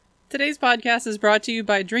Today's podcast is brought to you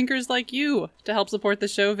by drinkers like you. To help support the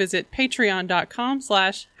show, visit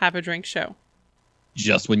patreon.com/haveadrinkshow.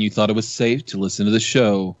 Just when you thought it was safe to listen to the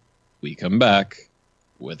show, we come back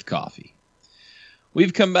with coffee.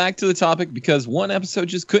 We've come back to the topic because one episode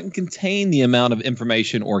just couldn't contain the amount of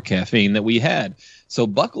information or caffeine that we had. So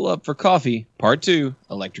buckle up for Coffee, Part 2,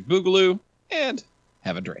 Electric Boogaloo, and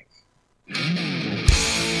have a drink.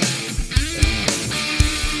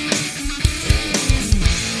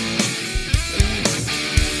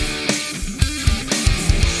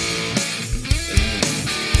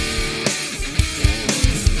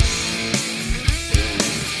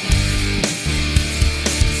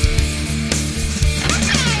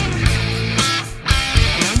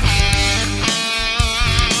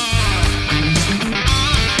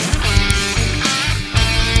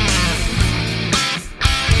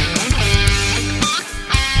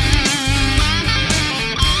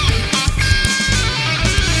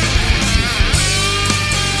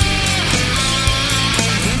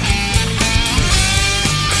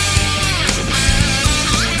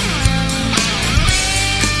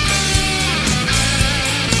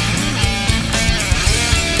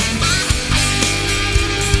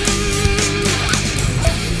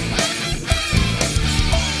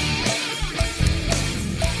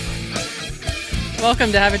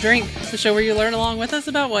 Welcome to Have a Drink, the show where you learn along with us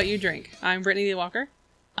about what you drink. I'm Brittany Lee Walker.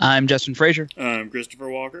 I'm Justin Frazier. I'm Christopher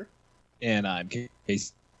Walker. And I'm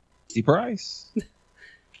Casey Price.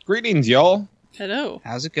 Greetings, y'all. Hello.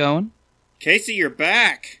 How's it going? Casey, you're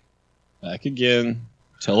back. Back again.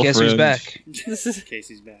 Tell a Guess friend. who's back? This is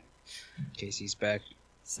Casey's back. Casey's back.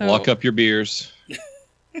 so. Lock up your beers.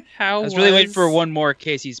 How I was really waiting for one more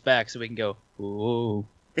Casey's back so we can go, ooh.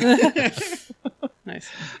 Nice.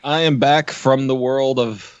 I am back from the world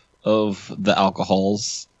of the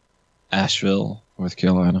alcohols, Asheville, North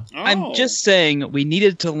Carolina. Oh. I'm just saying we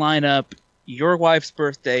needed to line up your wife's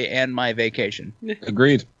birthday and my vacation.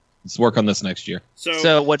 Agreed. Let's work on this next year.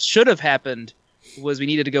 So what should have happened was we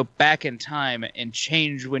needed to go back in time and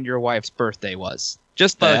change when your wife's birthday was.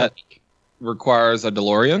 Just by That requires a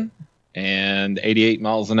DeLorean and 88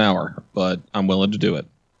 miles an hour, but I'm willing to do it.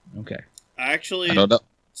 Okay. I actually, I don't know.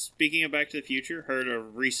 speaking of Back to the Future, heard a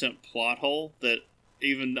recent plot hole that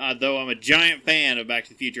even though I'm a giant fan of Back to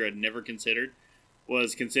the Future, I'd never considered,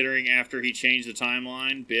 was considering after he changed the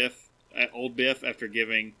timeline, old Biff, after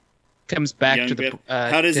giving Comes back young to the Biff,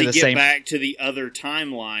 how does to he the get same back to the other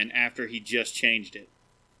timeline after he just changed it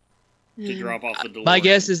to drop off the DeLorean? My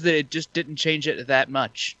guess is that it just didn't change it that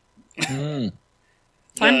much. Mm.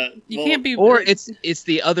 You can't be. Or it's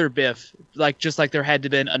the other Biff, just like there had to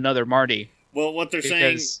been another Marty. Well, what they're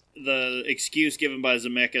Because- saying, the excuse given by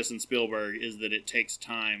Zemeckis and Spielberg is that it takes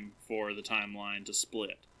time for the timeline to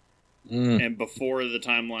split. Mm. And before the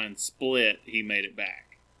timeline split, he made it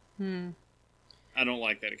back. Hmm. I don't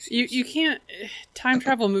like that excuse. You can't. Time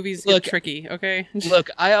travel movies Look- get tricky. Okay. Look,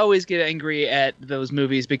 I always get angry at those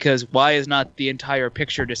movies because why is not the entire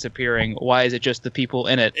picture disappearing? Why is it just the people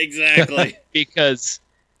in it? Exactly. Because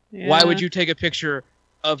Yeah. why would you take a picture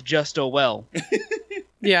of just a well?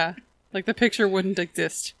 Yeah. Like the picture wouldn't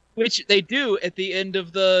exist. Which they do at the end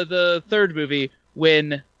of the third movie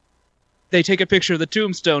when they take a picture of the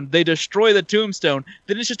tombstone, they destroy the tombstone,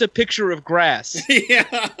 then it's just a picture of grass.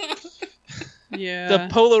 Yeah. Yeah. The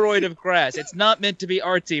Polaroid of grass. It's not meant to be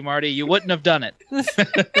artsy, Marty. You wouldn't have done it.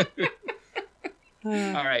 All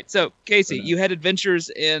right. So, Casey, you had adventures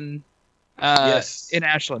in Yes. in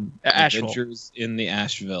Ashland. Asheville. Adventures in the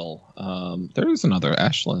Asheville. There is another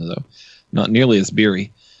Ashland, though. Not nearly as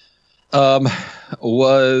beery.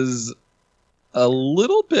 Was a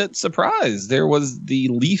little bit surprised. There was the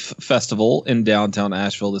Leaf Festival in downtown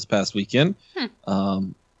Asheville this past weekend,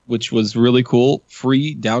 which was really cool.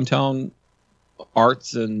 Free downtown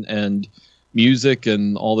arts and music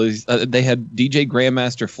and all these. They had DJ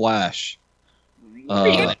Grandmaster Flash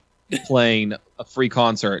playing a free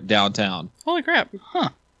concert downtown. Holy crap.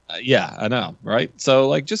 Yeah, I know, right?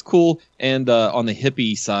 So, just cool. And on the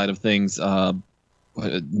hippie side of things,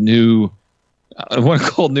 new, I want to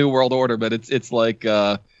call it New World Order, but it's like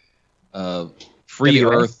Free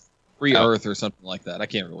Earth, Earth or something like that. I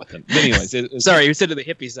can't remember what them. But anyways, Sorry, you said to the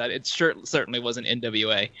hippie side. It certainly wasn't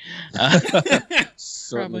NWA.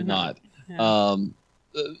 certainly Probably not. Yeah.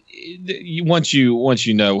 Once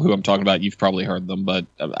you know who I'm talking about, you've probably heard them, but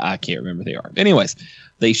I can't remember who they are. Anyways,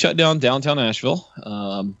 they shut down downtown Asheville,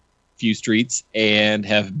 few streets, and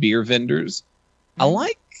have beer vendors. I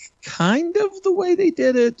like kind of the way they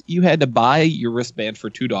did it. You had to buy your wristband for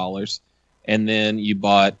 $2, and then you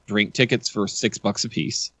bought drink tickets for $6 a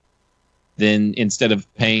piece. Then instead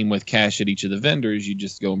of paying with cash at each of the vendors, you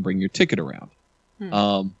just go and bring your ticket around.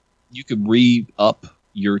 you could re-up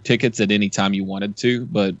your tickets at any time you wanted to,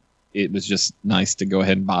 but it was just nice to go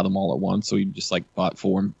ahead and buy them all at once. So we just like bought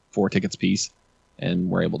four tickets piece, and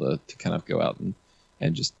we're able to kind of go out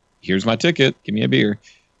and just, here's my ticket, give me a beer.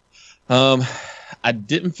 I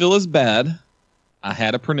didn't feel as bad. I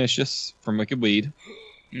had a Pernicious from Wicked Weed.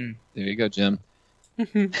 There you go, Jim.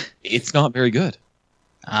 It's not very good.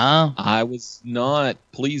 Oh. I was not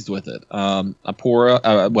pleased with it. I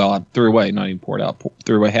threw away, not even poured out,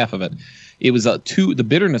 threw away half of it. It was the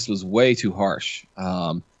bitterness was way too harsh.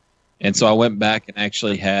 And so I went back and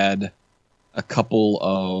actually had a couple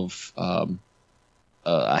of,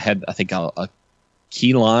 I think a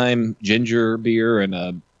key lime ginger beer and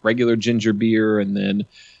a regular ginger beer, and then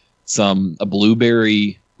a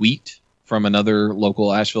blueberry wheat from another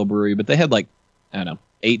local Asheville brewery. But they had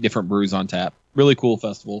 8 different brews on tap. Really cool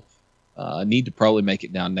festival. I need to probably make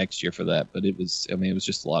it down next year for that, but it was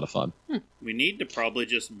just a lot of fun. We need to probably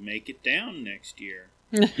just make it down next year.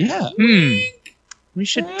 Yeah. We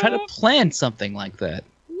should try to plan something like that.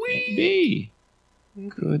 Maybe.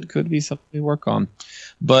 Could be something we work on.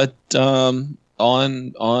 But on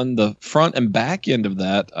the front and back end of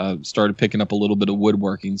that, I started picking up a little bit of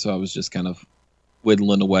woodworking, so I was just kind of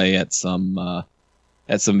whittling away at some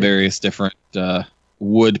various different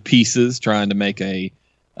wood pieces, trying to make a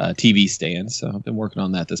TV stand. So I've been working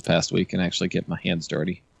on that this past week and actually getting my hands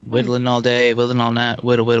dirty. Whittling all day, whittling all night,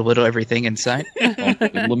 whittle everything in sight.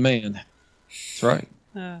 Whittle man. That's right.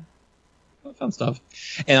 Fun stuff.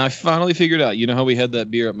 And I finally figured out, you know how we had that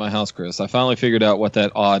beer at my house, Chris? I finally figured out what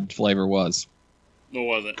that odd flavor was. What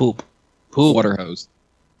was it? Poop. Water hose.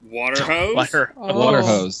 Water hose? Water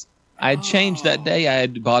hose. I had changed that day. I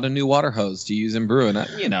had bought a new water hose to use in brewing.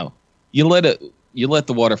 You let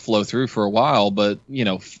the water flow through for a while, but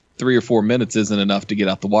 3 or 4 minutes isn't enough to get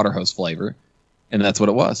out the water hose flavor, and that's what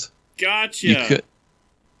it was. Gotcha.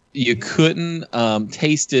 You couldn't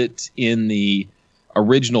taste it in the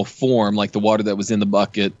original form, like the water that was in the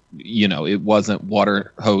bucket. It wasn't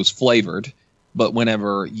water hose flavored, but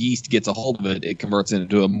whenever yeast gets a hold of it, it converts it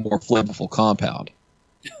into a more flavorful compound,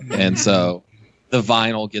 and so the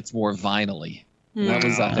vinyl gets more vinily. That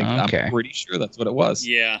was, I think, okay. I'm pretty sure that's what it was.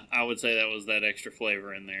 Yeah, I would say that was that extra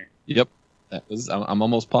flavor in there. Yep, that was. I'm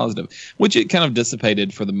almost positive. Which it kind of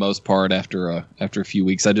dissipated for the most part after a few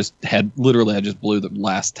weeks. I just blew the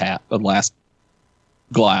last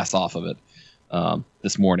glass off of it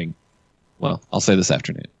this morning. Well, I'll say this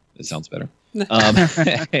afternoon. It sounds better. And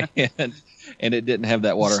it didn't have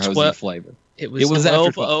that water hosey flavor. It was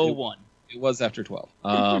 12:01. It was after 12.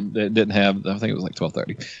 It didn't have. I think it was like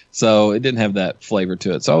 12:30. So it didn't have that flavor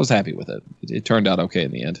to it. So I was happy with it. It turned out okay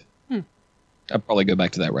in the end. I'll probably go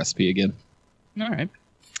back to that recipe again. All right.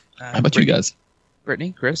 How about you guys?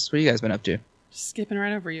 Brittany, Chris, what have you guys been up to? Just skipping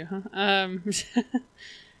right over you, huh?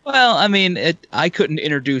 Well, I mean, I couldn't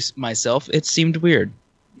introduce myself. It seemed weird.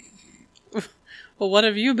 Well, what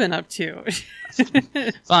have you been up to?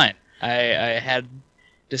 Fine. I had,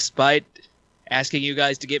 despite asking you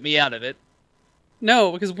guys to get me out of it.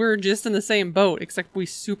 No, because we're just in the same boat, except we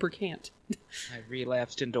super can't. I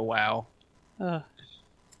relapsed into WoW. I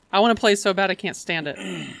want to play so bad I can't stand it.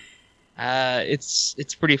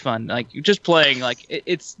 It's pretty fun. Like, just playing, like,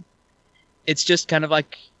 it's just kind of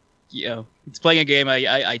like, it's playing a game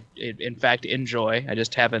I in fact enjoy. I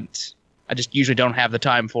just usually don't have the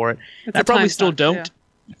time for it. I probably still don't.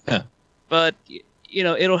 Yeah. But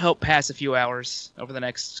it'll help pass a few hours over the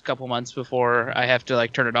next couple months before I have to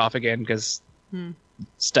turn it off again because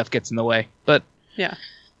stuff gets in the way. But yeah.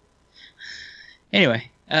 Anyway,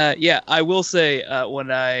 I will say when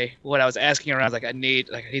I was asking around, I was like, I need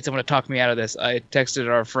someone to talk me out of this. I texted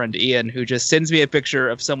our friend Ian, who just sends me a picture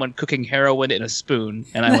of someone cooking heroin in a spoon,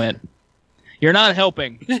 and I went, "You're not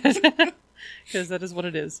helping," because that is what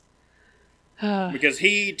it is. Because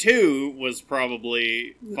he too was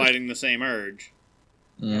probably fighting the same urge.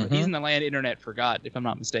 Yeah, he's in the land internet forgot, if I'm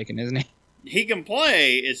not mistaken, isn't he? He can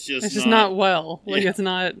play. It's just not well. Like, it's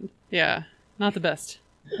not. Yeah, not the best.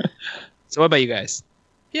 So what about you guys?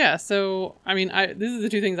 Yeah, so I mean, this is the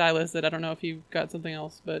 2 things I listed. I don't know if you've got something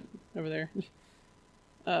else, but over there.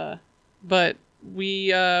 But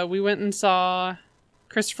we went and saw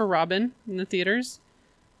Christopher Robin in the theaters,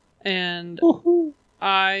 and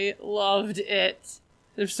I loved it.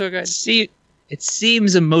 It was so good. See, it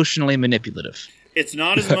seems emotionally manipulative. It's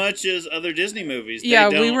not as much as other Disney movies.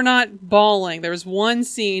 We were not bawling. There was one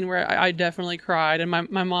scene where I definitely cried, and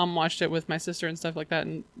my mom watched it with my sister and stuff like that,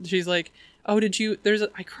 and she's like, "Oh, did you?"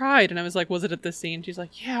 I cried, and I was like, "Was it at this scene?" She's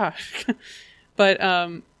like, "Yeah," but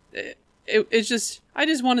it's just I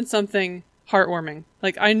just wanted something heartwarming.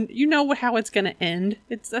 Like how it's gonna end.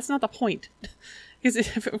 That's not the point.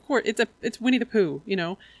 because of course it's Winnie the Pooh,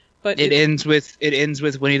 but It ends with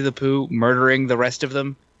Winnie the Pooh murdering the rest of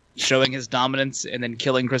them, showing his dominance, and then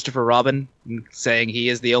killing Christopher Robin, and saying he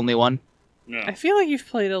is the only one. No. I feel like you've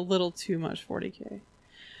played a little too much 40K.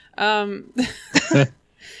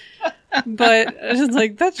 But it's just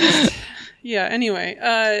like that's just yeah. Anyway,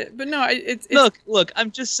 but no, it's Look,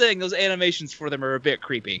 I'm just saying those animations for them are a bit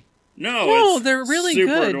creepy. No, it's they're really super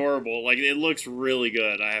good. adorable. Like, it looks really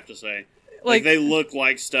good, I have to say. Like, they look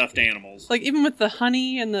like stuffed animals. Like, even with the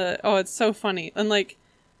honey and it's so funny. And, like,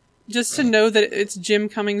 just to know that it's Jim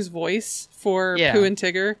Cummings' voice for Pooh and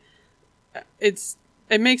Tigger,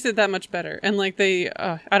 it makes it that much better. And, like,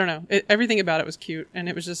 I don't know. Everything about it was cute. And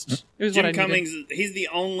it was just, it was Jim what I Cummings, needed. he's the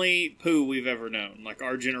only Pooh we've ever known. Like,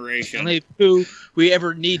 our generation. Only Pooh we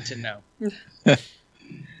ever need to know.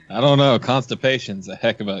 I don't know. Constipation's a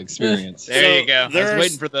heck of an experience. There you go. I was there's-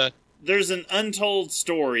 waiting for the... There's an untold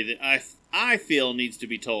story that I feel needs to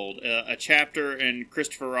be told. A chapter in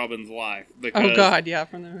Christopher Robin's life. Because, Oh, God, yeah,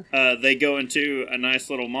 from the... they go into a nice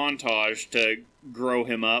little montage to grow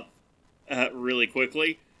him up really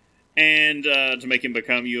quickly. And to make him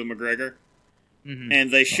become Ewan McGregor. Mhm.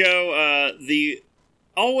 And they show the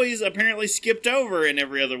always apparently skipped over in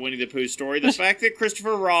every other Winnie the Pooh story, the fact that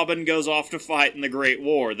Christopher Robin goes off to fight in the Great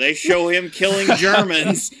War. They show him killing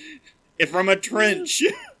Germans from a trench.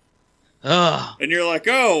 Ugh. And you're like,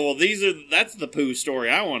 oh, well, that's the Pooh story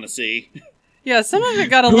I want to see. Yeah, some of it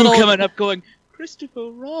got a Pooh little... coming up going,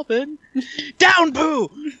 Christopher Robin? Down, Pooh!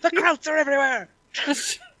 The krauts are everywhere!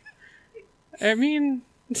 I mean...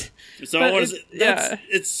 So But I want to say,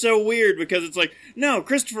 it's so weird because it's like, no,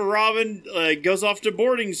 Christopher Robin goes off to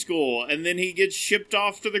boarding school and then he gets shipped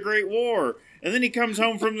off to the Great War. And then he comes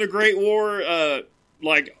home from the Great War,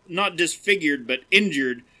 like, not disfigured, but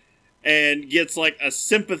injured, and gets, like, a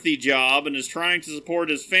sympathy job and is trying to support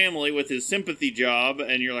his family with his sympathy job.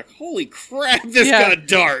 And you're like, holy crap, this Yeah. got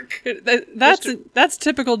dark. That's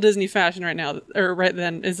typical Disney fashion right now, or right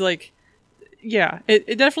then, is like... Yeah,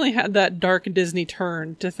 it definitely had that dark Disney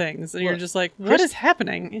turn to things. And you're just like, what is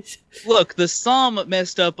happening? Look, the Psalm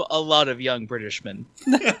messed up a lot of young British men.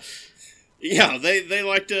 Yeah, they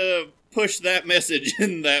like to push that message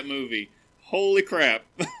in that movie. Holy crap.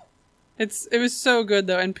 It was so good,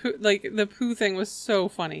 though. And Pooh, like, the Pooh thing was so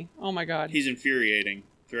funny. Oh, my God. He's infuriating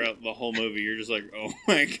throughout the whole movie. You're just like, oh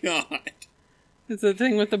my god. It's the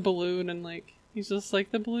thing with the balloon, and, like, he's just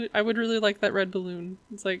like, the balloon... I would really like that red balloon.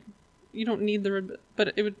 It's like... You don't need the red,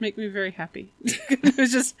 but it would make me very happy.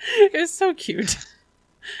 It was so cute.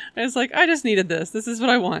 I was like, I just needed this. This is what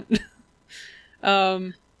I want.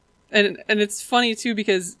 And it's funny too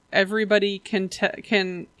because everybody can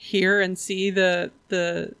hear and see the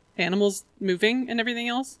animals moving and everything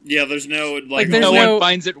else. Yeah, there's no Like, there's No no- one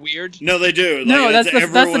finds it weird. No, they do. Like, No, that's the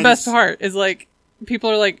everyone's- best part. Is like people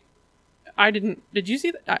are like, did you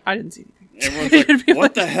see that? I didn't see anything. Everyone's It'd like, be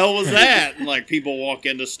what the hell was that? And like people walk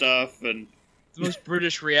into stuff and The most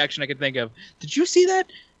British reaction I could think of. Did you see that?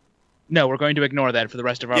 No, we're going to ignore that for the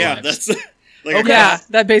rest of our yeah, lives. that's like Okay. Yeah,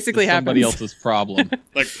 that basically It's somebody happens. else's problem.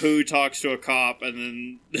 like Pooh talks to a cop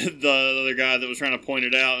and then the other guy that was trying to point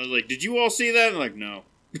it out was like, "Did you all see that?" And like, "No."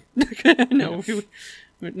 No,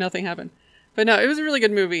 nothing happened. But no, it was a really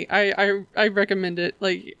good movie. I recommend it.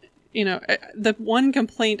 Like, the one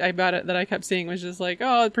complaint about it that I kept seeing was just like,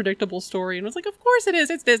 oh, a predictable story. And I was like, of course it is.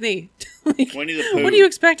 It's Disney. Like, Winnie the Pooh. what are you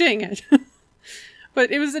expecting? But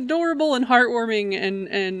it was adorable and heartwarming.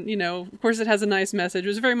 And of course it has a nice message. It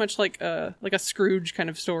was very much like a Scrooge kind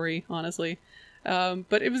of story, honestly.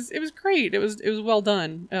 But it was great. It was well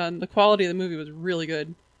done. The quality of the movie was really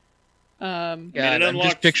good. God, it I'm unlocks-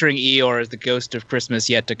 just picturing Eeyore as the ghost of Christmas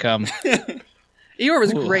yet to come. Eeyore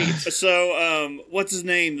was Ooh. great. So, what's his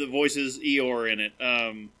name that voices Eeyore in it?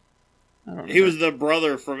 I don't know. He was the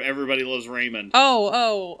brother from Everybody Loves Raymond.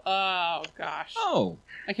 Oh, gosh. Oh,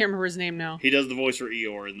 I can't remember his name now. He does the voice for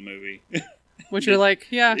Eeyore in the movie. Which you're like,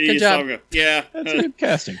 yeah, You good saw job. him go, yeah. that's good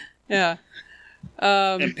casting. Yeah.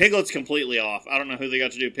 And Piglet's completely off. I don't know who they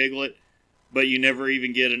got to do Piglet, but you never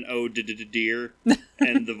even get an ode to deer,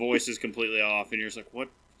 and the voice is completely off, and you're just like, what?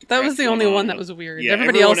 That was crap's the going only on one that with- was weird. Yeah,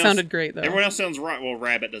 Everybody everyone else sounded great, though. Everyone else sounds right. Well,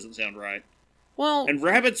 Rabbit doesn't sound right. Well, And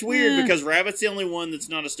Rabbit's weird eh. because Rabbit's the only one that's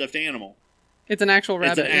not a stuffed animal. it's an actual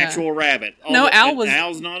rabbit. It's an yeah. actual rabbit. No, Al and was-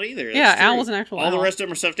 Al's not either. That's Yeah, Al true. was an actual All the owl. rest of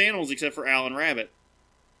them are stuffed animals except for Al and Rabbit.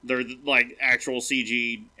 They're like actual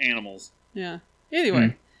CG animals. Yeah.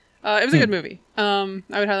 Anyway, it was a good movie. I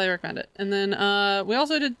would highly recommend it. And then we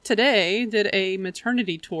also did a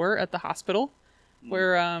maternity tour at the hospital,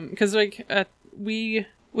 where because we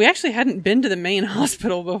actually hadn't been to the main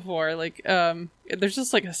hospital before. Like there's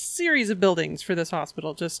just like a series of buildings for this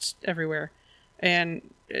hospital just everywhere. and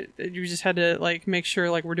you just had to like make sure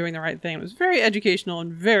like we're doing the right thing. It was very educational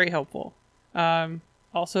and very helpful.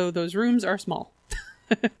 Also, those rooms are small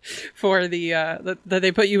for the that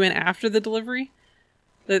they put you in after the delivery.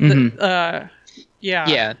 Yeah,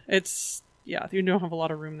 it's you don't have a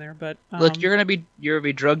lot of room there, but look, you're gonna be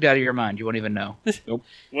drugged out of your mind. You won't even know. Nope.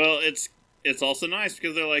 Well, it's also nice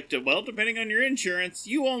because they're like, well, depending on your insurance,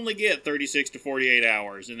 you only get 36 to 48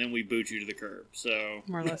 hours, and then we boot you to the curb. So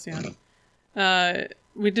more or less, yeah.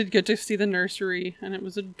 We did get to see the nursery, and it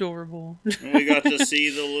was adorable. And we got to see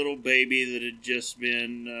the little baby that had just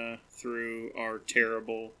been through our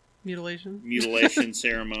terrible mutilation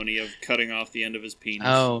ceremony of cutting off the end of his penis.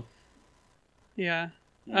 Oh, yeah.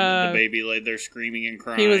 And the baby laid there screaming and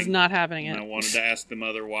crying. He was not having it. And I wanted to ask the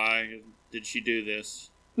mother, why did she do this?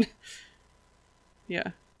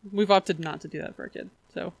 Yeah, we've opted not to do that for a kid,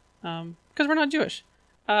 so because we're not Jewish.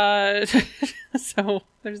 So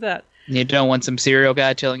there's that. You don't want some serial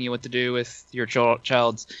guy telling you what to do with your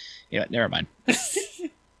child's. Yeah, never mind.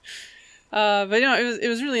 But it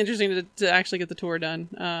was really interesting to actually get the tour done.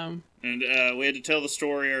 And we had to tell the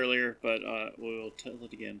story earlier, but we'll tell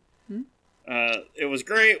it again. It was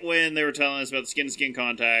great when they were telling us about the skin-to-skin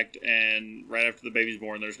contact, and right after the baby's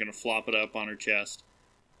born, they're just going to flop it up on her chest.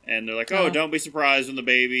 And they're like, don't be surprised when the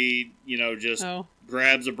baby, just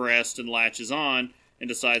grabs a breast and latches on and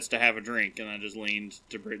decides to have a drink. And I just leaned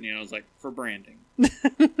to Brittany and I was like, for branding.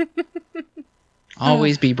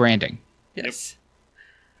 Always be branding. Yes. Yep.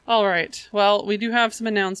 All right. Well, we do have some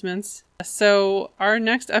announcements. So our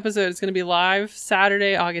next episode is going to be live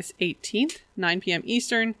Saturday, August 18th, 9 p.m.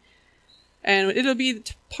 Eastern. And it'll be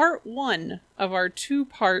part 1 of our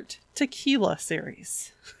 2-part tequila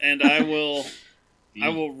series. And I will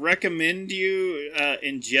recommend you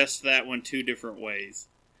ingest that one 2 different ways.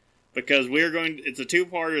 Because it's a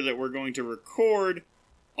 2-parter that we're going to record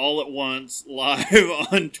all at once live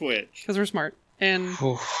on Twitch. Because we're smart. And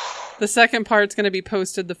the second part's going to be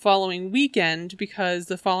posted the following weekend, because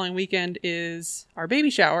the following weekend is our baby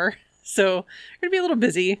shower. So we're going to be a little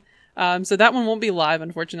busy. So that one won't be live,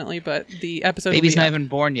 unfortunately, but the episode Baby's will be not even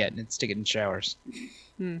born yet, and it's taking showers.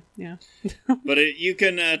 Yeah. But you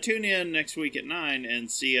can tune in next week at 9 and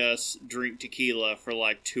see us drink tequila for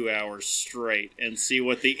like 2 hours straight and see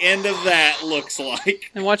what the end of that looks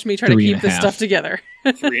like. And watch me try to keep this stuff together.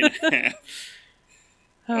 3.5.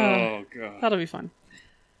 Oh, God. That'll be fun.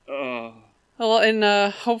 Oh. Well,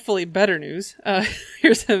 and hopefully better news.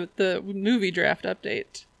 Here's the movie draft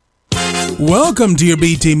update. Welcome to your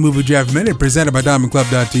BT Movie Draft Minute presented by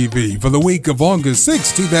DiamondClub.tv for the week of August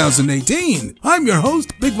 6, 2018. I'm your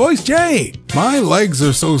host, Big Voice Jay. My legs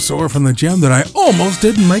are so sore from the gym that I almost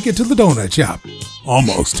didn't make it to the donut shop.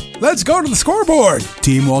 Almost. Let's go to the scoreboard.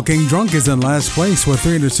 Team Walking Drunk is in last place with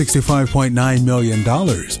 $365.9 million.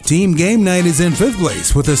 Team Game Night is in 5th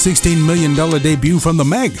place with a $16 million debut from The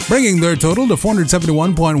Meg, bringing their total to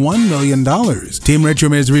 $471.1 million. Team Retro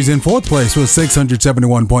Misery is in 4th place with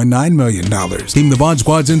 $671.9 million. Team The Bond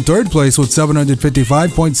Squad's in 3rd place with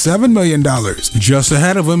 $755.7 million. Just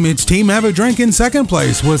ahead of them, it's Team Have a Drink in 2nd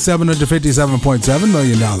place with $757.7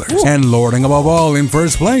 million. And lording above all in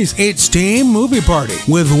 1st place, it's Team Movie Party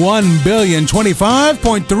with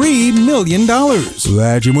 $1,025.3 million.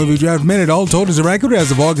 That's your Movie Draft Minute. All told is a record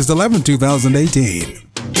as of August 11, 2018.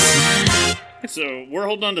 So we're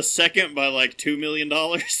holding on to second by like $2 million.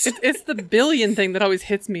 It's the billion thing that always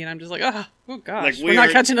hits me, and I'm just like, oh gosh, Like we're not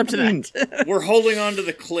catching up to that. We're holding on to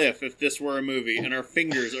the cliff if this were a movie, and our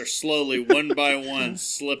fingers are slowly, one by one,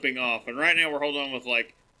 slipping off. And right now we're holding on with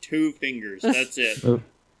like 2 fingers. That's it. If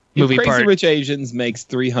Movie Crazy part. Rich Asians makes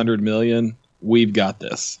 $300 million, we've got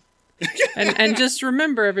this. and just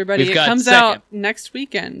remember, everybody, We've it got comes second. out next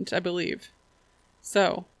weekend, I believe.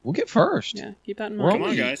 So We'll get first. yeah, keep that in We're mind.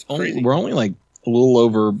 Come on, guys. only, Crazy. we're only like a little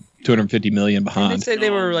over 250 million They behind. say they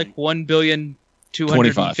were like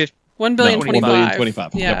 1,250,000,000.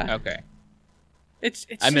 1,025. No, Yeah. Yep. Okay. It's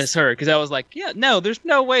I just- misheard because I was like, yeah, no, there's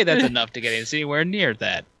no way that's enough to get us anywhere near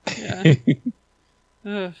that. Yeah.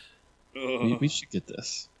 Ugh. We should get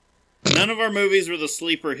this. None of our movies were the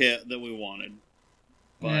sleeper hit that we wanted.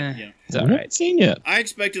 But, yeah. It's I all haven't right. seen yet. I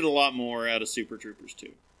expected a lot more out of Super Troopers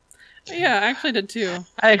 2. Yeah, I actually did too.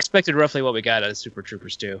 I expected roughly what we got out of Super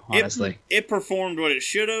Troopers 2, honestly. It performed what it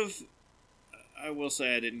should have. I will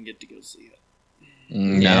say I didn't get to go see it.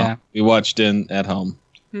 No, Yeah. we watched at home.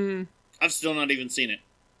 I've still not even seen it.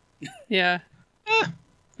 Yeah.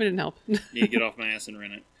 We didn't help. Need to get off my ass and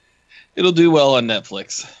rent it. It'll do well on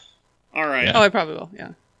Netflix. All right. Yeah. Oh, I probably will.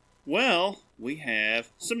 Yeah. Well, we have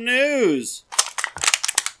some news.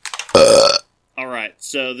 All right,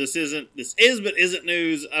 so this is but isn't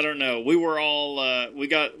news. I don't know. We were all we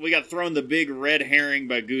got thrown the big red herring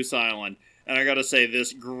by Goose Island, and I got to say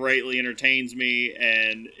this greatly entertains me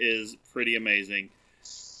and is pretty amazing.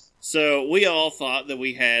 So we all thought that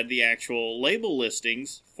we had the actual label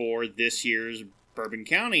listings for this year's Bourbon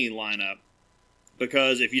County lineup,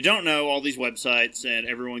 because if you don't know, all these websites and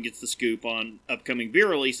everyone gets the scoop on upcoming beer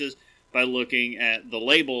releases by looking at the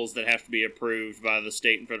labels that have to be approved by the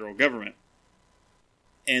state and federal government.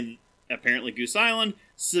 And apparently Goose Island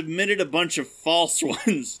submitted a bunch of false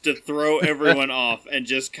ones to throw everyone off and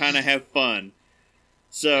just kind of have fun.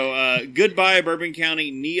 So, goodbye Bourbon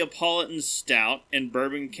County Neapolitan Stout and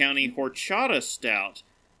Bourbon County Horchata Stout.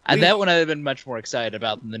 That one I'd have been much more excited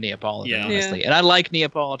about than the Neapolitan, honestly. Yeah. And I like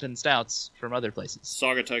Neapolitan stouts from other places.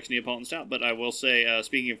 Saugatuck's Neapolitan Stout, but I will say,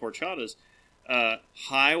 speaking of horchatas,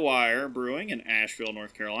 High Wire Brewing, an Asheville,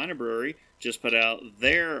 North Carolina brewery, just put out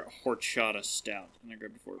their horchata stout. And I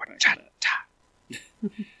grabbed a 4-pack of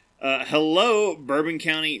that. Hello, Bourbon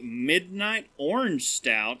County Midnight Orange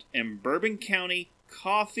Stout and Bourbon County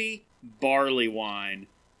Coffee Barley Wine.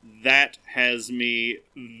 That has me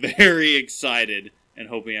very excited and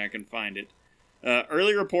hoping I can find it.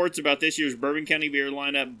 Early reports about this year's Bourbon County beer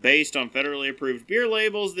lineup based on federally approved beer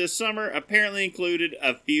labels this summer apparently included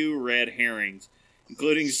a few red herrings,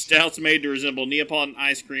 including stouts made to resemble Neapolitan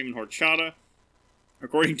ice cream and horchata.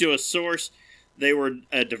 According to a source, they were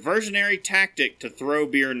a diversionary tactic to throw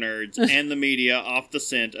beer nerds and the media off the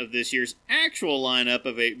scent of this year's actual lineup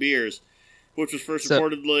of 8 beers, which was first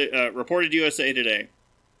reported USA Today.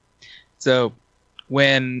 So,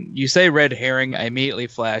 when you say red herring, I immediately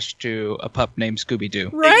flash to a pup named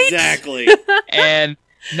Scooby-Doo. Right? Exactly. And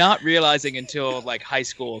not realizing until, like, high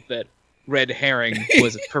school that red herring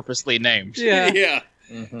was purposely named. Yeah. Yeah.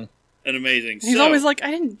 Mm-hmm. And amazing. He's So, always like,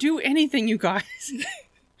 I didn't do anything, you guys. He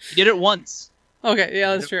did it once. Okay,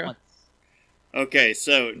 yeah, that's Did it true. once. okay,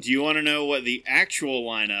 so do you want to know what the actual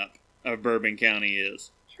lineup of Bourbon County is?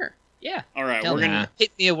 Sure. Yeah. All right, Tell we're me. gonna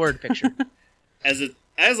Hit me a word picture.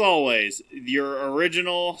 as always, your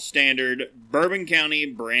original standard Bourbon County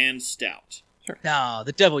brand stout. No,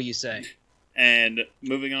 the devil you say. And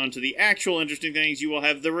moving on to the actual interesting things, you will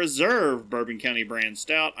have the Reserve Bourbon County brand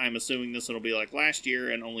stout. I'm assuming this one will be like last year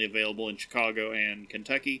and only available in Chicago and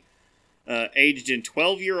Kentucky. Aged in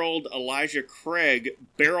 12-year-old Elijah Craig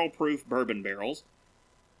barrel-proof bourbon barrels.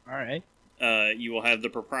 All right. You will have the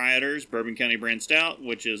Proprietors Bourbon County brand stout,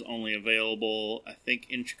 which is only available, I think,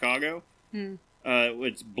 in Chicago. Hmm.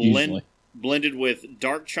 It's Usually. blended with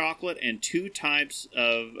dark chocolate and 2 types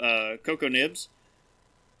of cocoa nibs.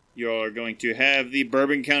 You're going to have the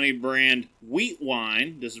Bourbon County brand wheat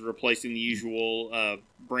wine. This is replacing the usual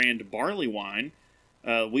brand barley wine.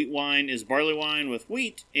 Wheat wine is barley wine with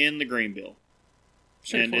wheat in the grain bill.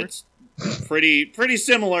 And Straightforward. it's pretty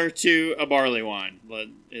similar to a barley wine. But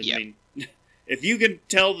I mean, if you can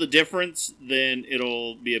tell the difference, then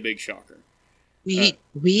it'll be a big shocker.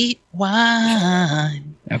 Wheat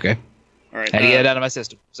wine. Okay. All right. Had to get it out of my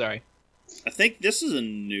system. Sorry. I think this is a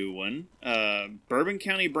new one. Bourbon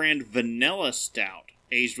County brand Vanilla Stout,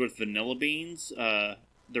 aged with vanilla beans.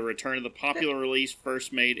 The return of the popular release,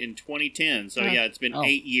 first made in 2010. So yeah, it's been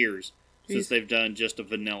 8 years since they've done just a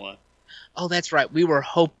vanilla. Oh, that's right. We were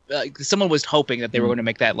someone was hoping that they were going to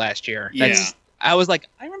make that last year. Yeah. I was like,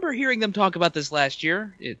 I remember hearing them talk about this last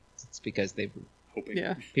year. It's because Hoping.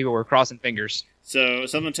 Yeah. people were crossing fingers. So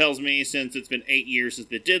something tells me since it's been 8 years since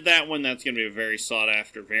they did that one, that's going to be a very sought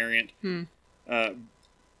after variant.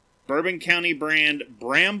 Bourbon County brand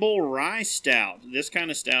Bramble Rye Stout. This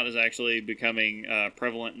kind of stout is actually becoming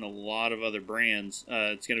prevalent in a lot of other brands.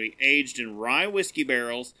 It's going to be aged in rye whiskey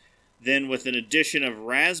barrels, then with an addition of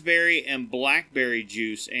raspberry and blackberry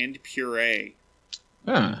juice and puree.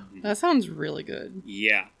 Huh. That sounds really good.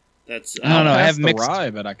 Yeah, that's I don't know. I I'll have pass the mixed- rye,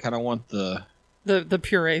 but I kind of want the The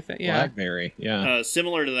puree thing, yeah. blackberry. Yeah.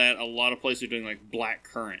 similar to that. A lot of places are doing like black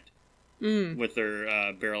currant Mm. with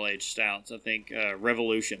their barrel aged stouts. I think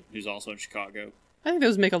Revolution, who's also in Chicago, I think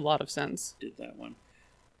those make a lot of sense. did that one. So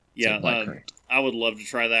Yeah, blackberry. I would love to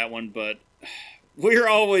try that one, but we're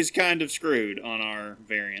always kind of screwed on our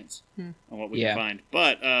variants on what we can find.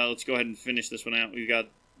 But let's go ahead and finish this one out. We've got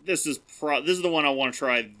this is the one I want to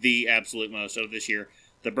try the absolute most out of this year.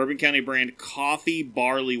 The Bourbon County brand Coffee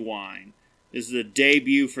Barley Wine. This is the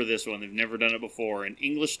debut for this one. They've never done it before. An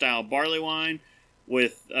English style barley wine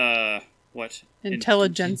with what?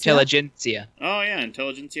 Intelligentsia. Intelligentsia. Oh, yeah,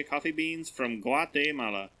 Intelligentsia coffee beans from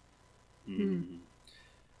Guatemala.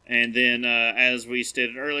 And then, as we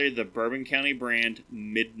stated earlier, the Bourbon County brand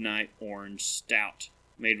Midnight Orange Stout,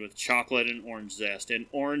 made with chocolate and orange zest. And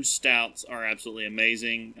orange stouts are absolutely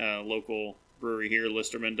amazing. Local brewery here,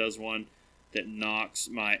 Listerman, does one that knocks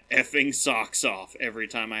my effing socks off every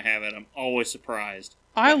time I have it. I'm always surprised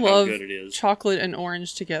I at how love good it is. chocolate and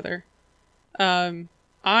orange together.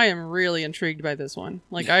 I am really intrigued by this one.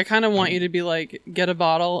 Like, I kind of want you to be like, get a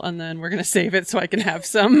bottle, and then we're going to save it so I can have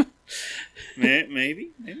some.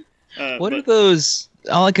 Maybe. What are those?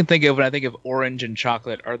 All I can think of when I think of orange and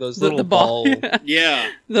chocolate are those little the ball. ball.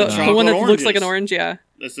 Yeah. the chocolate one that looks like oranges. an orange, yeah.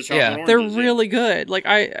 That's the chocolate oranges. They're yeah. really good. Like,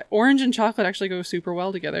 orange and chocolate actually go super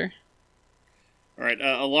well together. All right,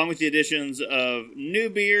 along with the additions of new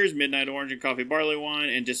beers, Midnight Orange and Coffee Barley Wine,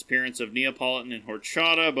 and disappearance of Neapolitan and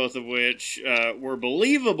Horchata, both of which were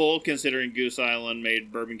believable considering Goose Island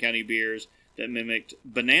made Bourbon County beers that mimicked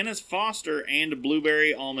Bananas Foster and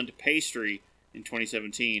Blueberry Almond Pastry in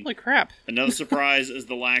 2017. Holy crap. Another surprise is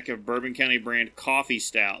the lack of Bourbon County brand coffee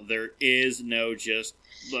stout. There is no just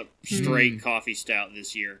straight coffee stout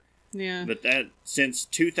this year. Yeah. But that since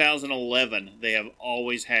 2011, they have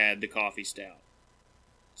always had the coffee stout.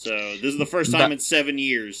 So this is the first time in 7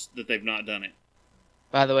 years that they've not done it.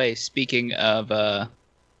 By the way, speaking of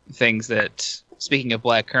blackcurrant,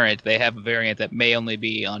 they have a variant that may only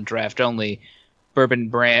be on draft only. Bourbon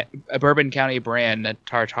County brand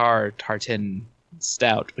Tartin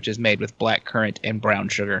Stout, which is made with blackcurrant and brown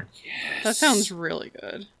sugar. Yes. That sounds really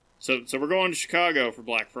good. So we're going to Chicago for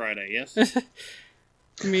Black Friday, yes? I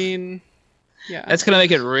mean, yeah. That's gonna make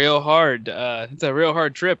it real hard. It's a real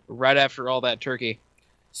hard trip right after all that turkey.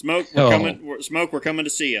 Smoke, we're coming to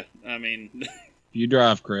see you. I mean, You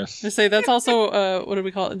drive, Chris. I say that's also what do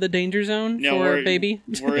we call it? The danger zone No, for we're- baby.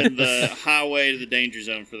 we're in the highway to the danger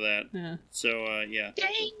zone for that. Yeah. So yeah,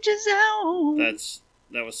 Danger zone.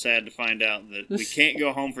 that was sad to find out that we can't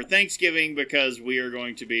go home for Thanksgiving because we are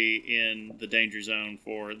going to be in the danger zone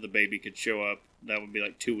for the baby could show up. That would be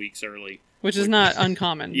like 2 weeks early. Which is not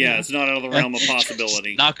uncommon. Yeah, it's not out of the realm of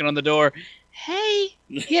possibility. Knocking on the door. Hey,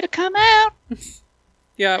 you had to come out.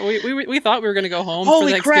 Yeah, we thought we were going to go home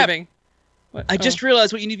Holy for crap. Thanksgiving. What? I just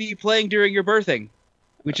realized what you need to be playing during your birthing,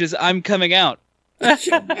 which is I'm coming out. Oh.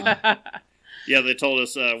 Yeah, they told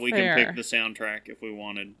us we Fair. can pick the soundtrack if we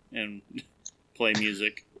wanted and play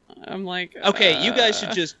music. I'm like, Okay, you guys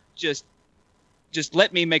should just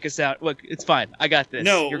let me make a sound. Look, it's fine. I got this.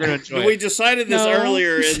 No, You're gonna enjoy we it. decided this No.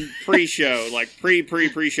 earlier in pre-show, like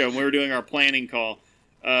pre-show, when we were doing our planning call.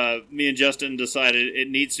 Me and Justin decided it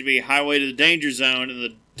needs to be Highway to the Danger Zone, and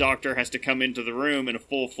the doctor has to come into the room in a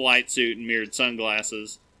full flight suit and mirrored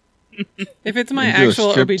sunglasses. If it's my You do a actual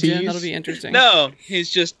OB-GYN, striptease? that'll be interesting. No, he's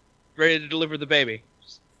just ready to deliver the baby.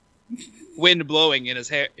 Wind blowing in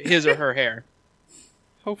his or her hair.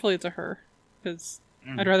 Hopefully it's a her, because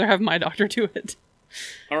I'd rather have my doctor do it.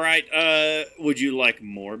 All right, would you like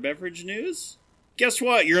more beverage news? Guess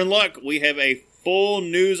what? You're in luck. We have a full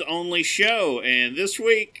news-only show, and this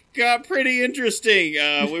week got pretty interesting.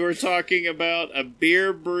 We were talking about a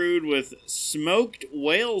beer brewed with smoked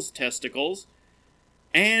whale's testicles,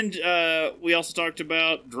 and we also talked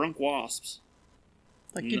about drunk wasps.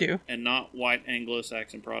 Like you do. And not white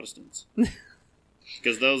Anglo-Saxon Protestants.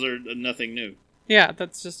 Because those are nothing new. Yeah,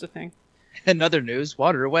 that's just a thing. Another news,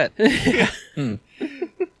 water wet. All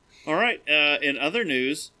right, in other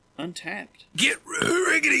news, Untapped. Get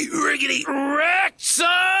riggedy wrecked,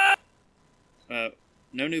 son! No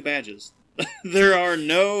new badges. There are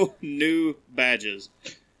no new badges.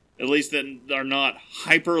 At least that are not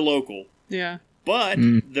hyper-local. Yeah. But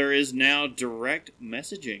there is now direct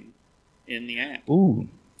messaging in the app. Ooh.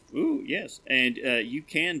 Ooh, yes. And you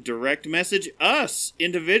can direct message us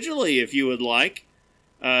individually if you would like.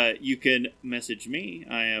 You can message me.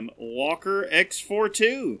 I am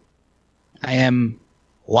WalkerX42. I am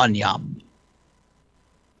Wanyam.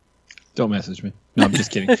 Don't message me. No, I'm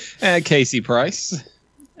just kidding. Casey Price.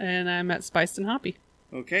 And I'm at Spiced and Hoppy.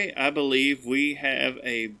 Okay, I believe we have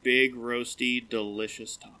a big, roasty,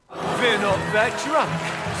 delicious topic. We're not that drunk.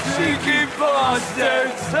 Cheeky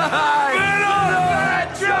bastards. We're not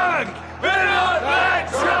that drunk. We're not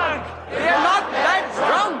that drunk. We're not that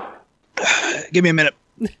drunk. Give me a minute.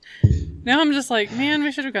 Now I'm just like, man,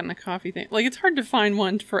 we should have gotten a coffee thing. Like, it's hard to find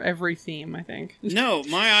one for every theme, I think. No,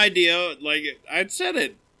 my idea, like, I'd said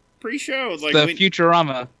it pre-show. Like, The when,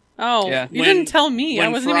 Futurama. Oh, Yeah. you When- didn't tell me. I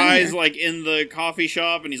when wasn't Fry's, even here. like, in the coffee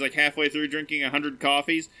shop, and he's, like, halfway through drinking 100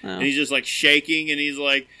 coffees, Oh. and he's just, like, shaking, and he's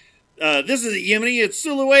like, this isn't Yemeni, it's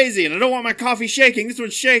Sulawesi, and I don't want my coffee shaking, this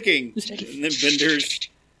one's shaking. And then Bender's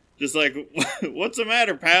just like, what's the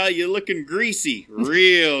matter, pal? You're looking greasy.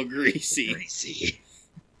 Real greasy. Crazy.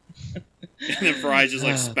 And then Fry's just,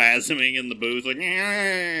 like, spasming in the booth, like,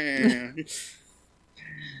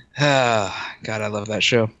 God, I love that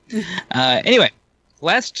show. Anyway,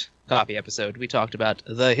 last coffee episode, we talked about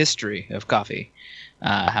the history of coffee,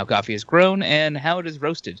 how coffee is grown, and how it is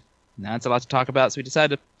roasted. Now it's a lot to talk about, so we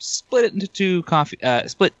decided to split it into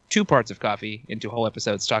split two parts of coffee into whole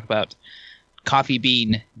episodes to talk about coffee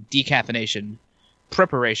bean decaffeination,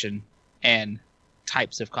 preparation, and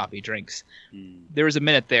types of coffee drinks. There was a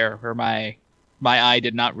minute there where my eye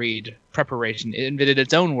did not read preparation. It invented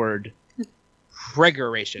its own word,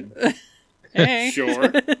 preparation. Hey.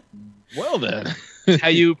 Sure. Well then. How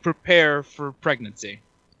you prepare for pregnancy,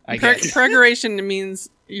 I guess. Preparation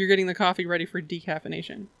means you're getting the coffee ready for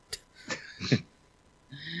decaffeination. All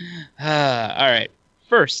right.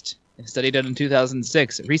 First, in a study done in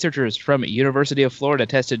 2006, researchers from University of Florida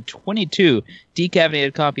tested 22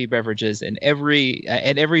 decaffeinated coffee beverages, and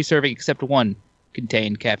every serving except one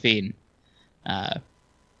contained caffeine.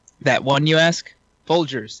 That one, you ask?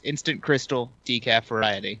 Folgers Instant Crystal Decaf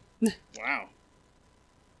Variety. Wow.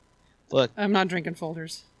 Look, I'm not drinking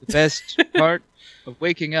Folders. the best part of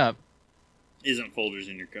waking up Isn't Folgers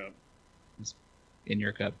in your cup. in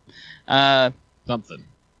your cup.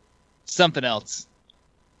 Something else.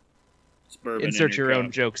 It's bourbon Insert in your own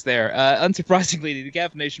cup. jokes there. Unsurprisingly, the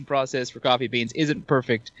decaffeination process for coffee beans isn't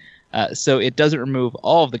perfect, so it doesn't remove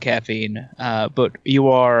all of the caffeine. But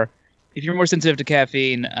if you're more sensitive to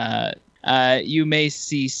caffeine, you may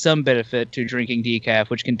see some benefit to drinking decaf,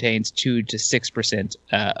 which contains 2 to 6%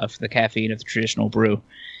 of the caffeine of the traditional brew.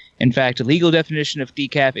 In fact, a legal definition of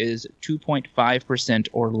decaf is 2.5%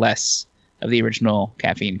 or less of the original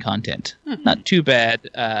caffeine content. Not too bad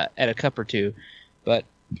at a cup or two, but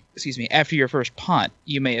after your first pot,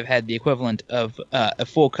 you may have had the equivalent of a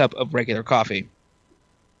full cup of regular coffee,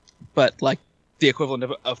 but like the equivalent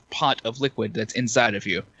of a pot of liquid that's inside of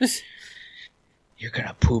you. You're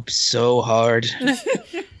gonna poop so hard.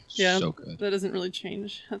 Yeah, So good. that doesn't really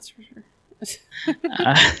change. That's for sure.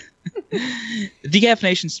 The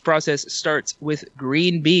decaffeination process starts with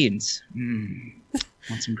green beans.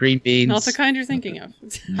 Want some green beans? Not the kind you're thinking of.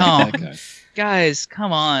 Oh, Okay. guys,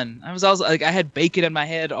 come on! I was also like, I had bacon in my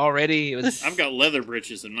head already. It was I've got leather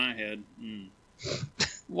britches in my head.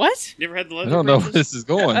 What? You ever had the I leather don't know where britches? this is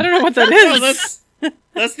going. I don't know what that No, is.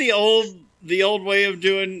 that's the old way of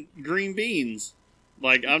doing green beans.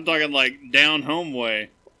 Like I'm talking like down home way.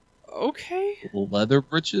 Okay. Leather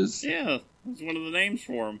breeches? Yeah, that's one of the names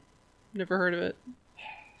for them. Never heard of it.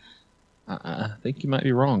 I think you might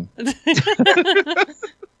be wrong.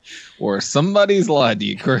 Or somebody's lied to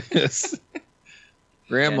you, Chris.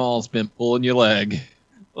 Grandma's been pulling your leg.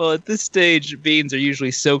 Well, at this stage, beans are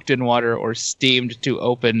usually soaked in water or steamed to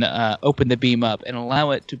open the bean up and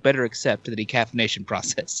allow it to better accept the decaffeination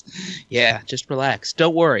process. Yeah, just relax.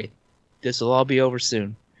 Don't worry. This will all be over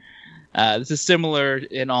soon. This is similar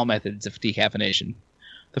in all methods of decaffeination.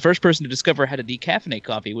 The first person to discover how to decaffeinate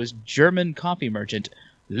coffee was German coffee merchant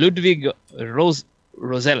Ludwig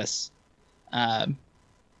Rosellus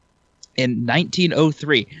in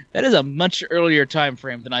 1903. That is a much earlier time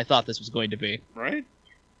frame than I thought this was going to be. Right?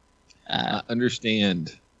 I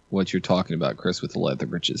understand what you're talking about, Chris, with the leather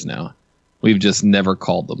breeches now. We've just never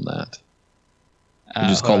called them that. We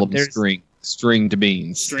just call them stringed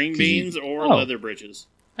beans. String beans or Oh. leather britches.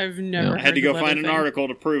 I've never. I had to heard go the find an leather thing. article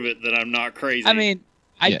to prove it that I'm not crazy. I mean,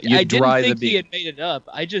 Yeah, I you didn't dry the think he bean. had made it up.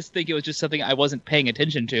 I just think it was just something I wasn't paying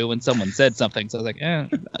attention to when someone said something. So I was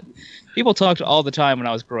like, People talked all the time when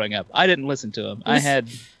I was growing up. I didn't listen to them. I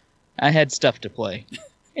had stuff to play.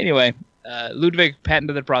 Anyway, Ludwig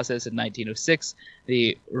patented the process in 1906.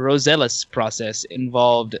 The Rosellus process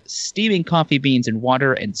involved steaming coffee beans in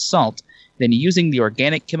water and salt, then using the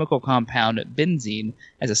organic chemical compound benzene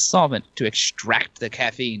as a solvent to extract the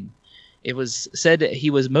caffeine. It was said that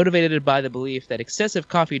he was motivated by the belief that excessive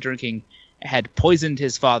coffee drinking had poisoned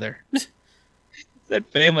his father. That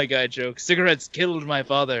Family Guy joke. Cigarettes killed my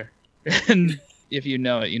father. And if you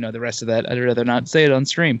know it, you know the rest of that. I'd rather not say it on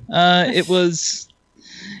stream. It was...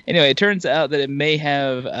 Anyway, it turns out that it may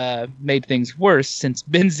have made things worse since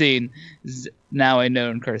benzene is now a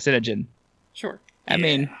known carcinogen. Sure. I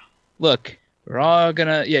mean, look, we're all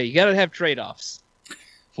gonna... Yeah, you gotta have trade-offs.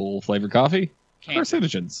 Full flavor coffee? Cancer.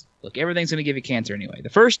 Carcinogens. Look, everything's going to give you cancer anyway. The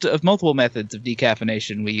first of multiple methods of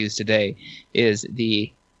decaffeination we use today is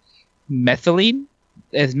the methylene.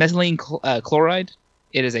 It's methylene chloride.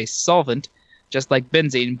 It is a solvent, just like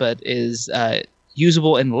benzene, but is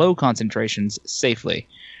usable in low concentrations safely.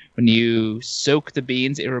 When you soak the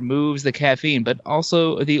beans, it removes the caffeine, but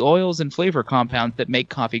also the oils and flavor compounds that make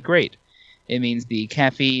coffee great. It means the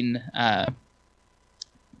caffeine...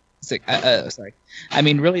 sorry. I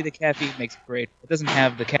mean, really, the caffeine makes it great. It doesn't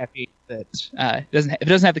have the caffeine that if it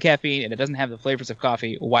doesn't have the caffeine and it doesn't have the flavors of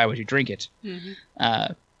coffee, why would you drink it?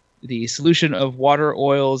 Mm-hmm. The solution of water,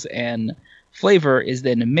 oils, and flavor is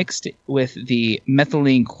then mixed with the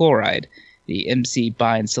methylene chloride. The MC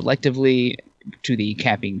binds selectively to the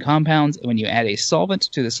caffeine compounds, and when you add a solvent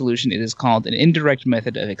to the solution, it is called an indirect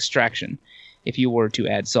method of extraction. If you were to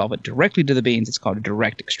add solvent directly to the beans, it's called a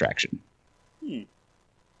direct extraction.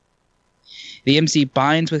 The MC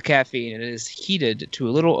binds with caffeine and it is heated to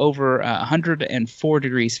a little over 104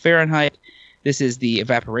 degrees Fahrenheit. This is the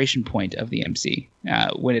evaporation point of the MC.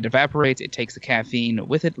 When it evaporates, it takes the caffeine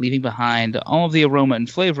with it, leaving behind all of the aroma and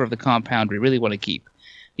flavor of the compound we really want to keep.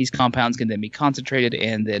 These compounds can then be concentrated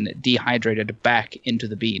and then dehydrated back into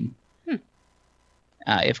the bean.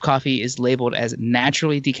 If coffee is labeled as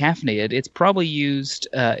naturally decaffeinated, it's probably used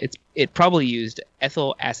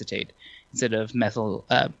ethyl acetate instead of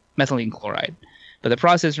methylene chloride. But the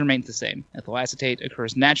process remains the same. Ethyl acetate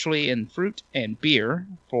occurs naturally in fruit and beer,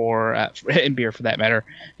 for that matter.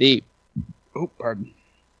 It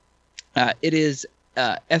is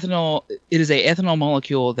ethanol. It is a ethanol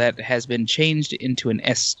molecule that has been changed into an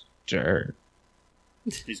ester.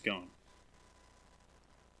 He's gone.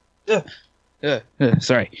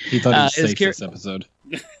 Sorry. He thought he was safe this episode.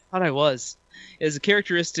 Thought I was. It is a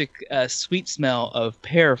characteristic sweet smell of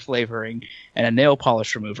pear flavoring and a nail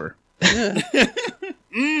polish remover. That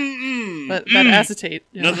acetate.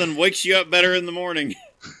 Yeah. Nothing wakes you up better in the morning.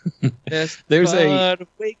 There's a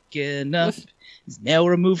waking up. There's nail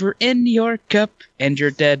remover in your cup, and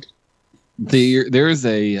you're dead. There's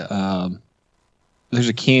a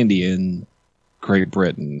candy in Great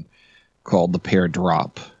Britain called the Pear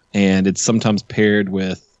Drop, and it's sometimes paired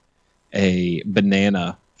with a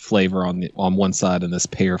banana flavor on one side and this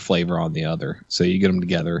pear flavor on the other. So you get them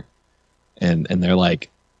together, and they're like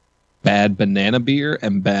bad banana beer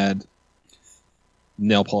and bad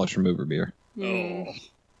nail polish remover beer in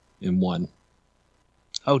one.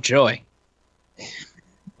 Oh, joy.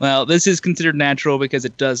 Well, this is considered natural because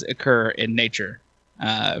it does occur in nature,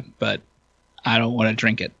 but I don't want to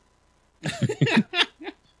drink it.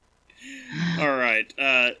 All right.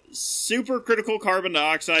 Supercritical carbon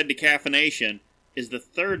dioxide decaffeination is the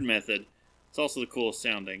third method. It's also the coolest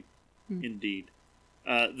sounding. Indeed.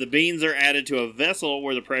 The beans are added to a vessel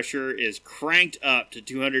where the pressure is cranked up to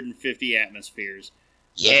 250 atmospheres.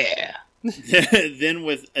 Yeah. Then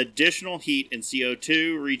with additional heat and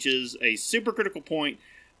CO2 reaches a supercritical point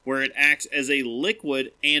where it acts as a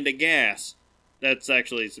liquid and a gas. That's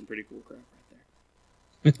actually some pretty cool crap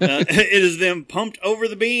right there. It is then pumped over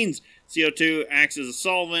the beans. CO2 acts as a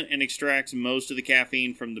solvent and extracts most of the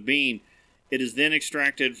caffeine from the bean. It is then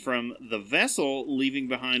extracted from the vessel, leaving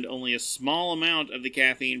behind only a small amount of the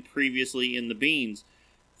caffeine previously in the beans.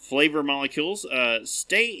 Flavor molecules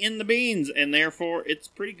stay in the beans, and therefore it's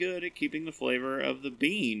pretty good at keeping the flavor of the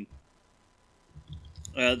bean.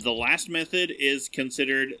 The last method is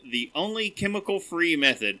considered the only chemical-free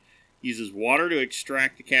method. Uses water to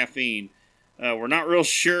extract the caffeine. We're not real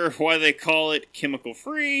sure why they call it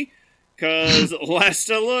chemical-free, because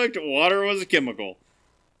last I looked, water was a chemical.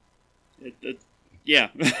 Yeah.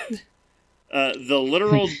 The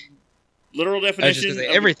literal definition... I was just going to say,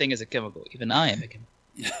 everything is a chemical. Even I am a chemical.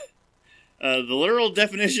 The literal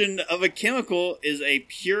definition of a chemical is a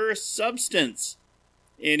pure substance.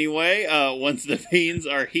 Anyway, once the beans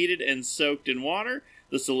are heated and soaked in water,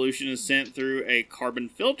 the solution is sent through a carbon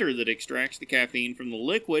filter that extracts the caffeine from the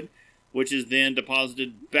liquid, which is then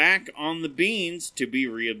deposited back on the beans to be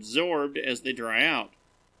reabsorbed as they dry out.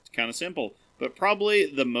 It's kind of simple, but probably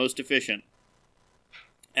the most efficient.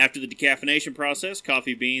 After the decaffeination process,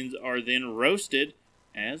 coffee beans are then roasted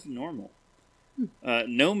as normal.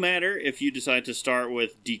 No matter if you decide to start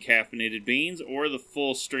with decaffeinated beans or the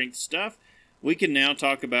full-strength stuff, we can now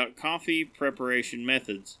talk about coffee preparation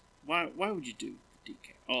methods. Why would you do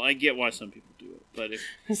decaf? Well, I get why some people do it, but if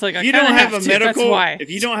you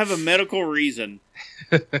don't have a medical reason,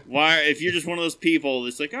 if you're just one of those people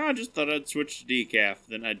that's like, I just thought I'd switch to decaf,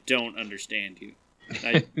 then I don't understand you.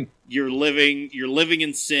 You're living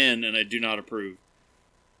in sin, and I do not approve.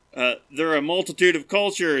 There are a multitude of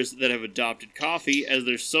cultures that have adopted coffee as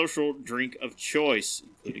their social drink of choice,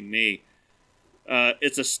 including me.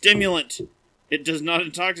 It's a stimulant. It does not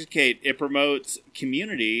intoxicate. It promotes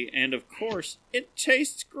community, and of course, it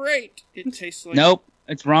tastes great. It tastes like... Nope,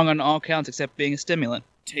 it's wrong on all counts except being a stimulant.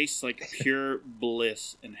 Tastes like pure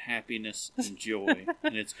bliss and happiness and joy,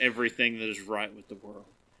 and it's everything that is right with the world.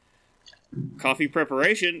 Coffee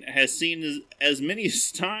preparation has seen as many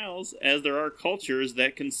styles as there are cultures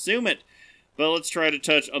that consume it, but let's try to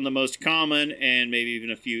touch on the most common and maybe even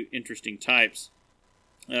a few interesting types.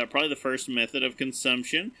 Probably the first method of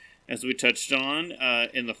consumption, as we touched on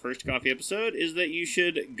in the first coffee episode, is that you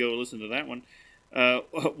should go listen to that one.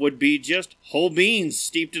 would be just whole beans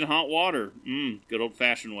steeped in hot water. Good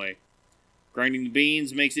old-fashioned way. Grinding the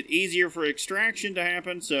beans makes it easier for extraction to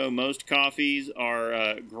happen, so most coffees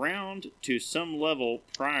are ground to some level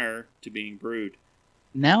prior to being brewed.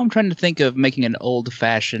 Now I'm trying to think of making an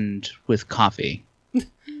old-fashioned with coffee.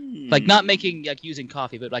 Like not making like using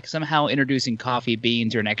coffee, but like somehow introducing coffee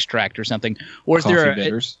beans or an extract or something. Or is there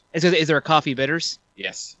bitters? Is there a coffee bitters?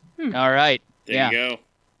 Yes. All right. There you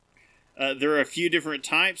go. There are a few different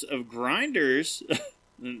types of grinders.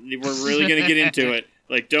 We're really going to get into it.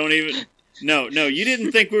 Like, don't even... No, you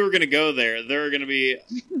didn't think we were going to go there. We're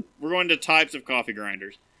going to types of coffee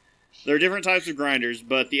grinders. There are different types of grinders,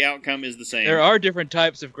 but the outcome is the same. There are different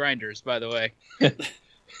types of grinders, by the way.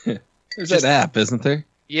 There's that app, isn't there?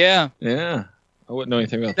 Yeah. Yeah. I wouldn't know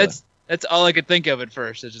anything about that. That's all I could think of at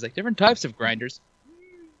first. It's just like different types of grinders.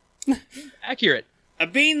 Accurate. A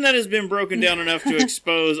bean that has been broken down enough to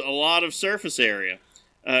expose a lot of surface area.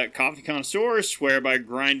 Coffee connoisseurs swear by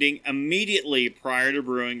grinding immediately prior to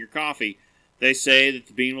brewing your coffee. They say that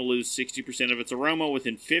the bean will lose 60% of its aroma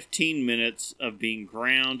within 15 minutes of being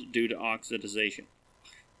ground due to oxidation.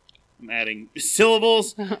 I'm adding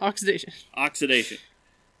syllables. Oxidation.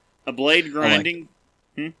 A blade grinding...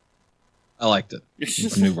 I liked it.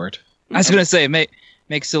 It's a new word. I was going to say,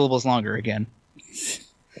 make syllables longer again.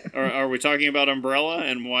 Are we talking about umbrella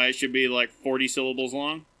and why it should be like 40 syllables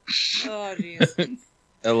long? Oh, jeez.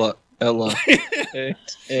 Ella.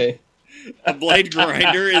 A blade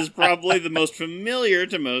grinder is probably the most familiar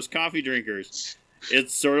to most coffee drinkers. It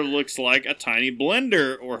sort of looks like a tiny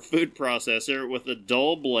blender or food processor with a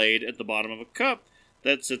dull blade at the bottom of a cup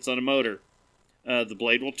that sits on a motor. The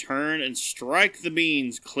blade will turn and strike the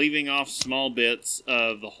beans, cleaving off small bits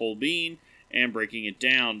of the whole bean and breaking it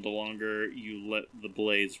down. The longer you let the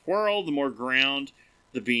blades whirl, the more ground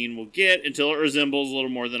the bean will get until it resembles a little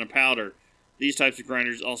more than a powder. These types of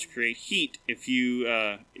grinders also create heat. If you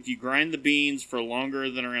grind the beans for longer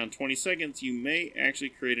than around 20 seconds, you may actually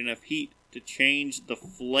create enough heat to change the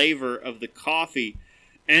flavor of the coffee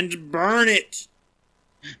and burn it.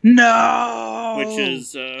 No! Which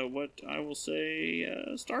is what I will say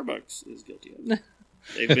Starbucks is guilty of.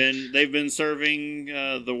 They've been serving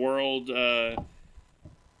the world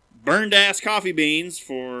burned ass coffee beans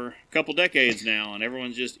for a couple decades now, and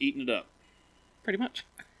everyone's just eating it up. Pretty much.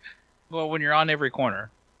 Well, when you're on every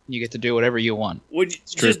corner, you get to do whatever you want.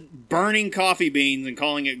 Just burning coffee beans and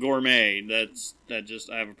calling it gourmet. I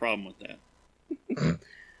have a problem with that.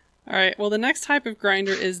 All right. Well, the next type of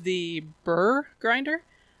grinder is the Burr grinder.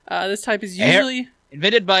 This type is usually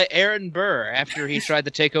invented by Aaron Burr after he tried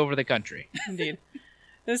to take over the country. Indeed.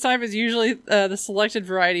 This type is usually the selected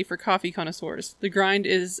variety for coffee connoisseurs. The grind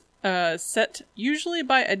is set usually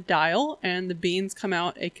by a dial, and the beans come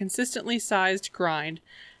out a consistently sized grind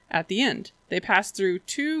at the end. They pass through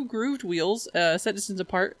two grooved wheels set distance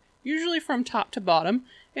apart, usually from top to bottom,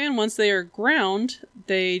 and once they are ground,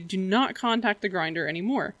 they do not contact the grinder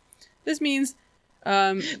anymore. This means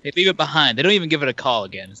they leave it behind. They don't even give it a call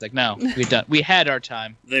again. It's like, no, we're done. We had our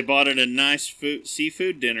time. They bought it a nice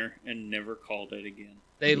seafood dinner and never called it again.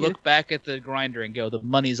 They look back at the grinder and go, the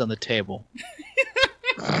money's on the table.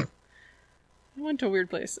 I went to a weird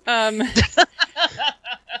place.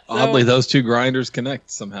 Oddly, those two grinders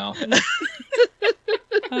connect somehow.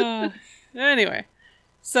 Anyway,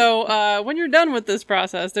 so when you're done with this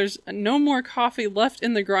process, there's no more coffee left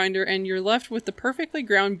in the grinder, and you're left with the perfectly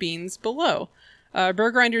ground beans below.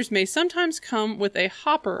 Burr grinders may sometimes come with a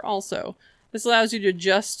hopper also. This allows you to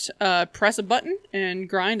just press a button and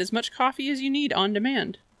grind as much coffee as you need on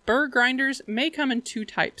demand. Burr grinders may come in two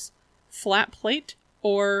types, flat plate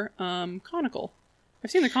or conical.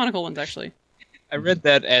 I've seen the conical ones, actually. I read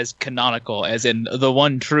that as canonical, as in the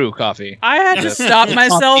one true coffee. I had to stop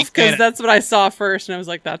myself because that's what I saw first, and I was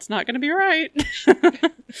like, that's not going to be right.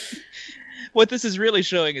 What this is really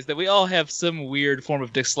showing is that we all have some weird form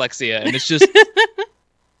of dyslexia, and it's just...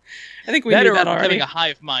 I think we knew that already. Having a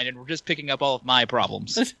hive mind, and we're just picking up all of my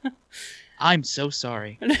problems. I'm so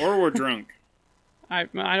sorry. Or we're drunk. I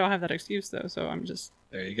don't have that excuse, though, so I'm just...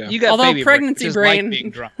 There you go. You got although baby pregnancy brain... like being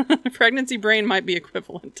drunk. Pregnancy brain might be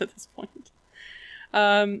equivalent to this point.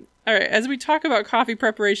 All right, as we talk about coffee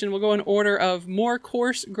preparation, we'll go in order of more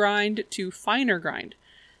coarse grind to finer grind.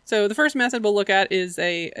 So the first method we'll look at is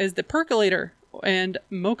the percolator and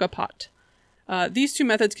mocha pot. These two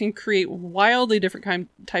methods can create wildly different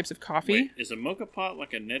types of coffee. Wait, is a mocha pot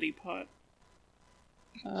like a neti pot?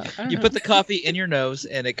 You put the coffee in your nose,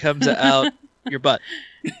 and it comes out your butt.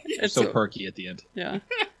 It's so perky at the end. Yeah.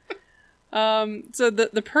 So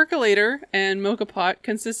the percolator and mocha pot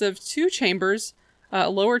consists of two chambers a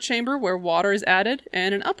lower chamber where water is added,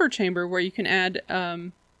 and an upper chamber where you can add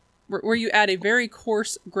where you add a very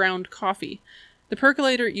coarse ground coffee. The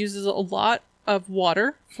percolator uses a lot of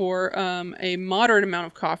water for a moderate amount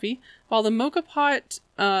of coffee, while the mocha pot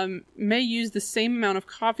may use the same amount of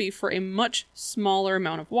coffee for a much smaller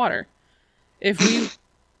amount of water. If we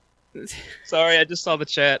Sorry, I just saw the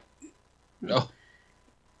chat. Oh,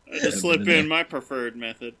 I just slip in my preferred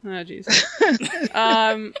method. oh jeez.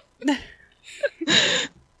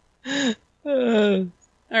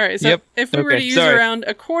 All right, so Yep. if we were Okay, to use sorry. around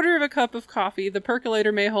a quarter of a cup of coffee, the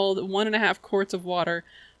percolator may hold 1.5 quarts of water,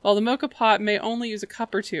 while the mocha pot may only use a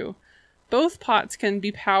cup or two. Both pots can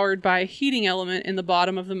be powered by a heating element in the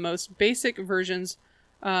bottom of the most basic versions,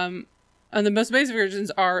 and the most basic versions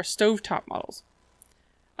are stovetop models.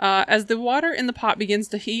 As the water in the pot begins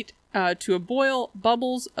to heat to a boil,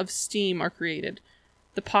 bubbles of steam are created.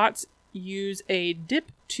 The pots use a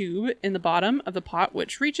dip tube in the bottom of the pot,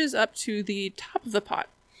 which reaches up to the top of the pot.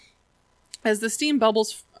 As the steam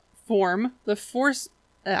bubbles form, the force...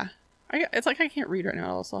 it's like I can't read right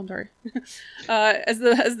now, also. I'm sorry. As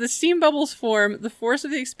the steam bubbles form, the force of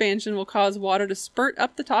the expansion will cause water to spurt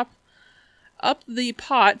up the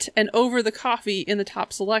pot and over the coffee in the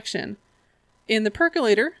top selection. In the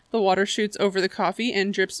percolator, the water shoots over the coffee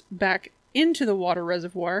and drips back into the water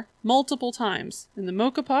reservoir multiple times. In the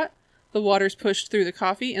mocha pot, the water is pushed through the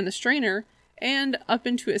coffee and the strainer and up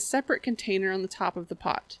into a separate container on the top of the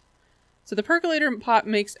pot. So the percolator pot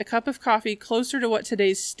makes a cup of coffee closer to what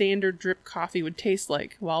today's standard drip coffee would taste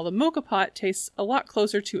like, while the mocha pot tastes a lot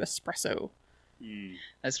closer to espresso. I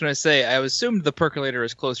was going to say, I assumed the percolator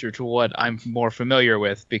is closer to what I'm more familiar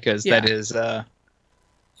with, because that is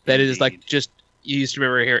like just, you used to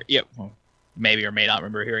remember here, well, maybe or may not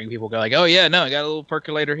remember hearing people go like, oh yeah, no, I got a little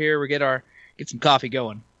percolator here, we get some coffee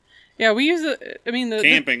going. Yeah, we use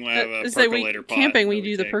camping. We have a percolator pot. Camping, we that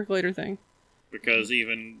do the take. percolator thing. Because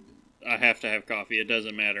even I have to have coffee. It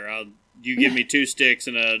doesn't matter. You give me 2 sticks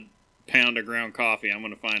and a pound of ground coffee, I'm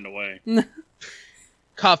going to find a way.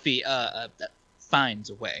 Coffee finds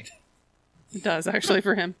a way. It does, actually,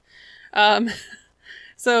 for him.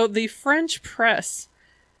 So the French press.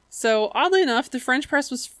 So oddly enough, the French press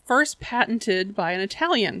was first patented by an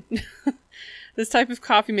Italian. This type of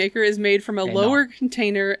coffee maker is made from a lower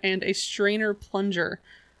container and a strainer plunger.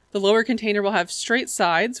 The lower container will have straight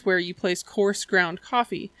sides where you place coarse ground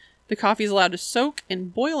coffee. The coffee is allowed to soak in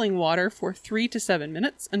boiling water for 3 to 7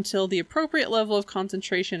 minutes until the appropriate level of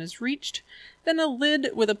concentration is reached. Then a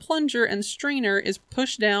lid with a plunger and strainer is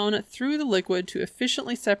pushed down through the liquid to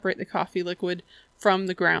efficiently separate the coffee liquid from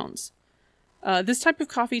the grounds. This type of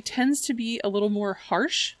coffee tends to be a little more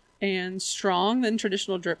harsh and strong than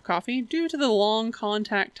traditional drip coffee due to the long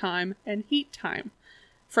contact time and heat time.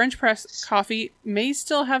 French press coffee may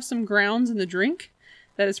still have some grounds in the drink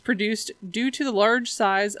that is produced due to the large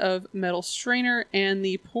size of metal strainer and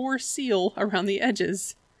the poor seal around the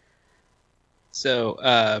edges.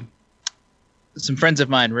 So, some friends of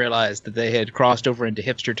mine realized that they had crossed over into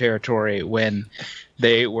hipster territory when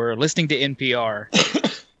they were listening to NPR.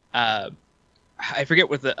 I forget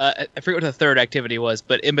what the third activity was,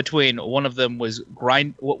 but in between, one of them was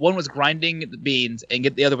grinding the beans, and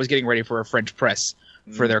the other was getting ready for a French press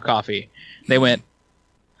for their coffee. They went,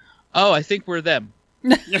 "Oh, I think we're them."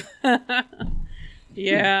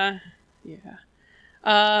 Yeah.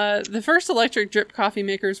 The first electric drip coffee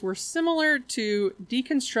makers were similar to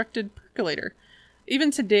deconstructed percolator. Even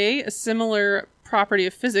today, a similar property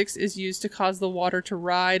of physics is used to cause the water to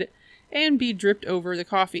ride and be dripped over the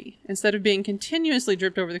coffee. Instead of being continuously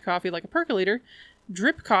dripped over the coffee like a percolator,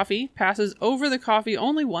 drip coffee passes over the coffee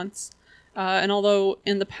only once, and although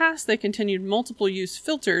in the past they continued multiple use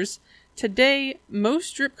filters, today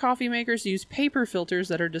most drip coffee makers use paper filters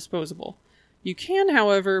that are disposable. You can,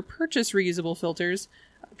 however, purchase reusable filters.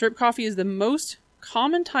 Drip coffee is the most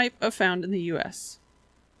common type found in the US.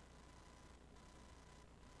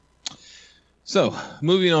 So,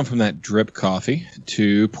 moving on from that drip coffee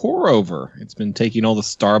to pour over. It's been taking all the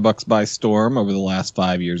Starbucks by storm over the last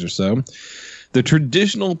 5 years or so. The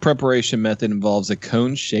traditional preparation method involves a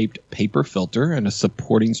cone-shaped paper filter and a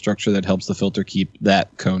supporting structure that helps the filter keep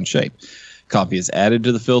that cone shape. Coffee is added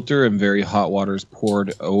to the filter and very hot water is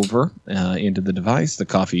poured over into the device. The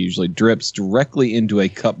coffee usually drips directly into a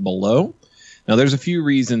cup below. Now, there's a few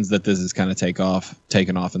reasons that this is kind of taken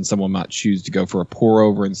off, and someone might choose to go for a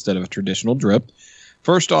pour-over instead of a traditional drip.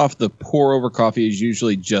 First off, the pour-over coffee is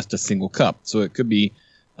usually just a single cup, so it could be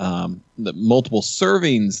the multiple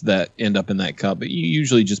servings that end up in that cup, but you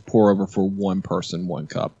usually just pour over for one person, one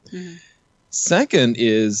cup. Mm-hmm. Second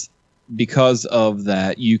is because of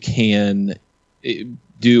that, you can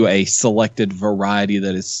do a selected variety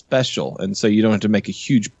that is special. And so you don't have to make a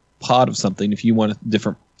huge pot of something. If you want a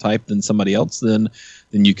different type than somebody else, then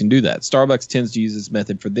you can do that. Starbucks tends to use this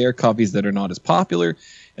method for their coffees that are not as popular,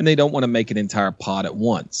 and they don't want to make an entire pot at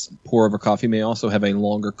once. Pour over coffee may also have a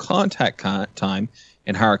longer contact time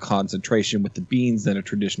and higher concentration with the beans than a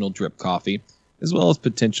traditional drip coffee, as well as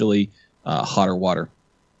potentially hotter water.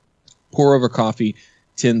 Pour over coffee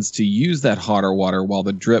tends to use that hotter water, while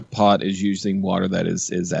the drip pot is using water that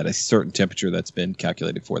is at a certain temperature that's been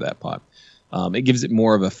calculated for that pot. It gives it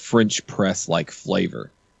more of a French press-like flavor.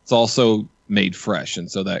 It's also made fresh, and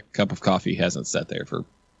so that cup of coffee hasn't sat there for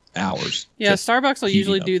hours. Yeah, Starbucks will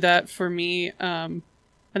usually do that for me. And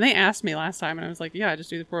they asked me last time, and I was like, yeah, just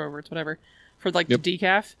do the pour over. It's whatever. For like the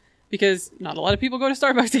decaf, because not a lot of people go to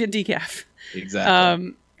Starbucks to get decaf.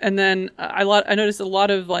 Exactly. And then I noticed a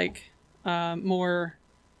lot of like more,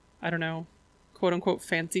 I don't know, quote unquote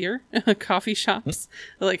fancier coffee shops,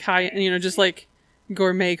 like high, just like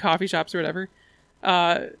gourmet coffee shops or whatever.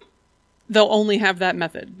 They'll only have that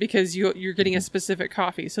method because you're getting a specific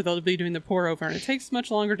coffee, so they'll be doing the pour over, and it takes much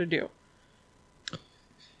longer to do.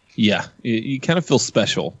 Yeah, you kind of feel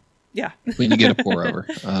special. Yeah. When you get a pour over,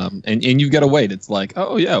 and you've got to wait. It's like,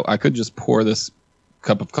 oh yeah, I could just pour this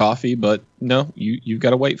cup of coffee, but no, you've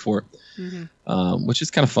got to wait for it, which is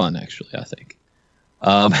kind of fun, actually. I think.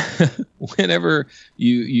 Whenever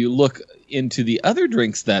you look into the other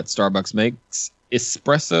drinks that Starbucks makes,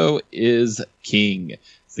 espresso is king.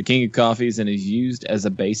 It's the king of coffees and is used as a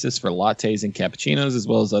basis for lattes and cappuccinos, as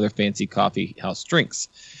well as other fancy coffee house drinks.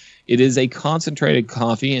 It is a concentrated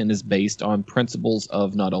coffee and is based on principles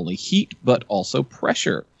of not only heat, but also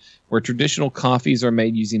pressure. Where traditional coffees are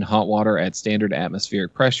made using hot water at standard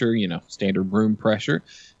atmospheric pressure, standard room pressure,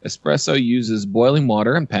 espresso uses boiling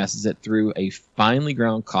water and passes it through a finely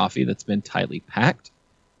ground coffee that's been tightly packed,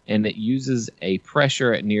 and it uses a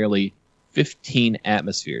pressure at nearly 15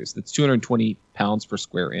 atmospheres. That's 220 pounds per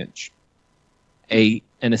square inch. An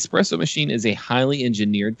espresso machine is a highly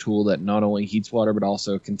engineered tool that not only heats water but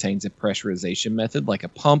also contains a pressurization method like a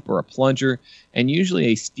pump or a plunger, and usually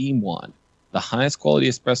a steam wand. The highest quality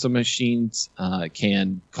espresso machines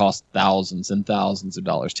can cost thousands and thousands of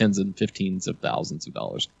dollars, tens and fifteens of thousands of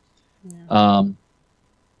dollars. Yeah.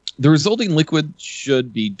 The resulting liquid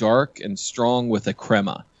should be dark and strong with a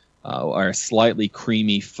crema, or a slightly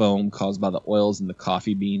creamy foam caused by the oils in the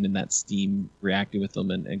coffee bean and that steam reacting with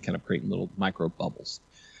them and kind of creating little micro bubbles.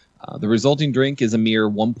 The resulting drink is a mere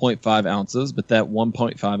 1.5 ounces, but that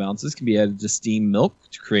 1.5 ounces can be added to steamed milk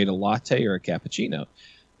to create a latte or a cappuccino.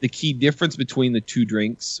 The key difference between the two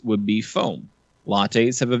drinks would be foam.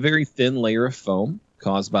 Lattes have a very thin layer of foam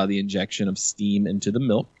caused by the injection of steam into the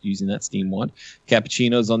milk using that steam wand.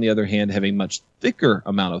 Cappuccinos, on the other hand, have a much thicker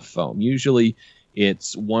amount of foam. Usually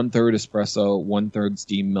it's 1/3 espresso, 1/3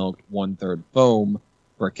 steam milk, 1/3 foam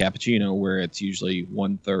for a cappuccino, where it's usually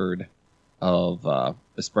 1/3 of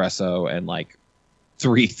espresso and like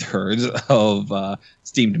 3/3 of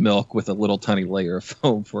steamed milk with a little tiny layer of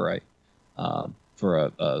foam for a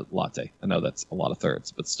latte. I know that's a lot of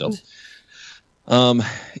thirds, but still.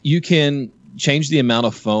 You can change the amount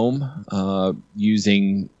of foam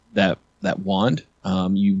using that wand.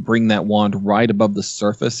 You bring that wand right above the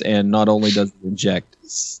surface, and not only does it inject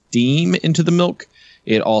steam into the milk,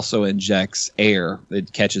 it also injects air.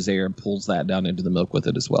 It catches air and pulls that down into the milk with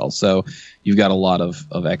it as well. So you've got a lot of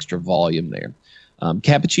extra volume there.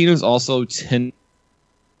 Cappuccinos also tend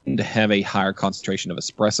to have a higher concentration of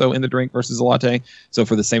espresso in the drink versus a latte. So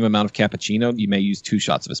for the same amount of cappuccino, you may use 2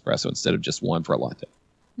 shots of espresso instead of just 1 for a latte.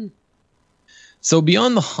 So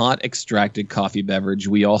beyond the hot extracted coffee beverage,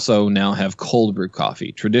 we also now have cold brew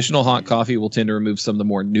coffee. Traditional hot coffee will tend to remove some of the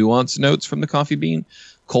more nuanced notes from the coffee bean.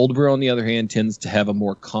 Cold brew, on the other hand, tends to have a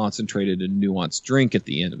more concentrated and nuanced drink at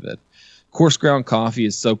the end of it. Coarse ground coffee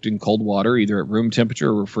is soaked in cold water, either at room temperature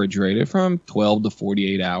or refrigerated, from 12 to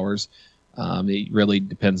 48 hours. It really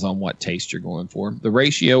depends on what taste you're going for. The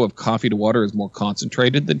ratio of coffee to water is more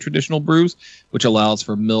concentrated than traditional brews, which allows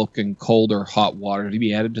for milk and cold or hot water to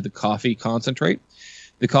be added to the coffee concentrate.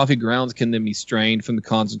 The coffee grounds can then be strained from the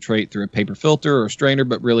concentrate through a paper filter or strainer,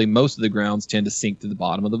 but really most of the grounds tend to sink to the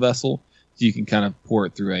bottom of the vessel. So you can kind of pour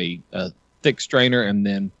it through a thick strainer and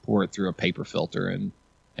then pour it through a paper filter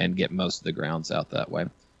and get most of the grounds out that way.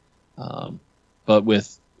 But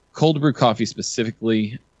with cold brew coffee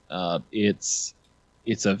specifically, it's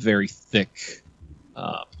a very thick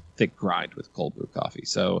grind with cold brew coffee.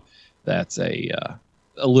 So that's a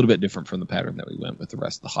little bit different from the pattern that we went with the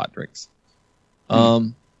rest of the hot drinks.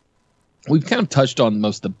 we've kind of touched on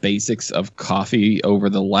most of the basics of coffee over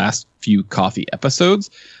the last few coffee episodes,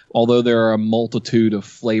 although there are a multitude of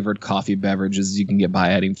flavored coffee beverages you can get by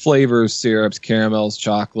adding flavors, syrups, caramels,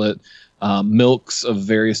 chocolate, milks of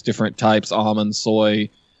various different types, almond, soy,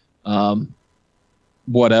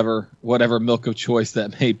 whatever milk of choice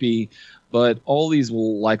that may be. But all these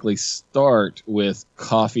will likely start with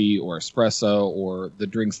coffee or espresso or the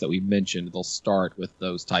drinks that we mentioned. They'll start with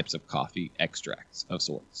those types of coffee extracts of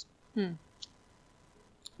sorts.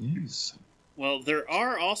 Yes. Well, there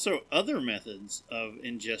are also other methods of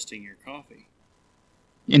ingesting your coffee.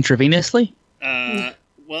 Intravenously?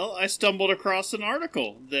 Well, I stumbled across an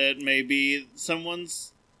article that may be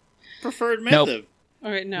someone's preferred Nope. method.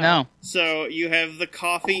 Okay, no. No. So you have the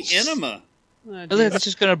coffee enema. Oh, geez. That's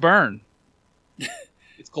just going to burn.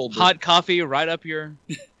 It's cold. Hot coffee right up your...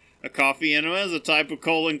 A coffee enema is a type of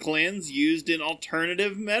colon cleanse used in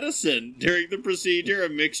alternative medicine. During the procedure, a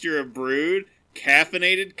mixture of brewed,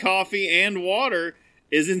 caffeinated coffee and water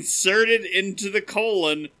is inserted into the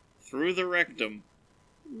colon through the rectum.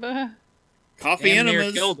 Bah. Coffee Damn near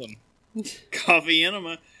enemas, killed him. coffee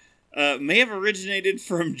enema may have originated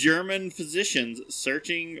from German physicians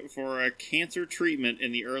searching for a cancer treatment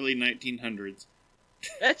in the early 1900s.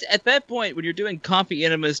 That's at that point when you're doing coffee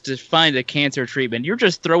enemas to find a cancer treatment, you're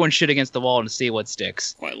just throwing shit against the wall and see what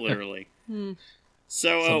sticks. Quite literally. Hmm.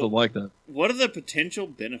 So, Something like that. what are the potential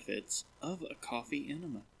benefits of a coffee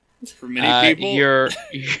enema? For many people,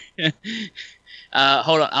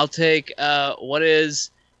 hold on, I'll take what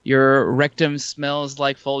is your rectum smells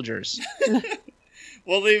like Folgers.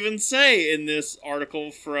 well, they even say in this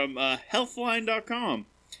article from Healthline.com,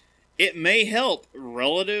 it may help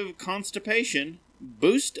relative constipation,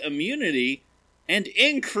 boost immunity, and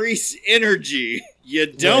increase energy. You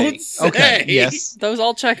don't Wait, say. Okay, yes. Those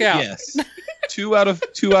all check out. Yes. 2 out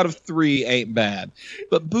of 3 ain't bad.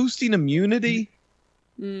 But boosting immunity?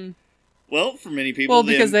 Mm. Well, for many people, Well,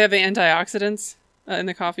 because they have antioxidants in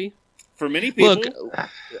the coffee. for many people, Look,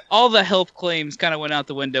 all the health claims kind of went out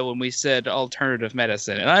the window when we said alternative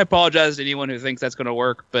medicine. And I apologize to anyone who thinks that's going to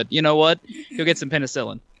work, but you know what? You'll get some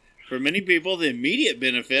penicillin. For many people, the immediate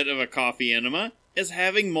benefit of a coffee enema is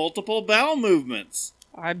having multiple bowel movements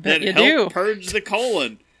I bet that you help do. purge the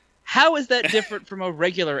colon. How is that different from a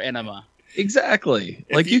regular enema? Exactly.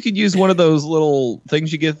 If Like you could use one of those little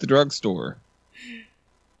things you get at the drugstore.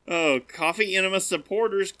 Oh, coffee enema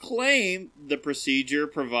supporters claim the procedure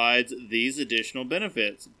provides these additional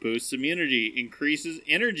benefits: boosts immunity, increases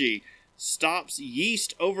energy, stops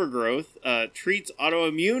yeast overgrowth, treats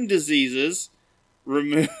autoimmune diseases,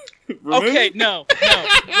 remove. Okay, no.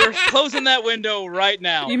 We're closing that window right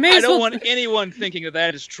now. You may I as don't well- want anyone thinking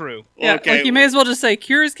that is true. Yeah, Okay, like you may as well just say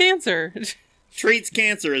cures cancer. treats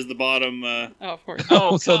cancer is the bottom. Oh, of course.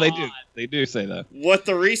 Oh, so they come do. on. They do say that. What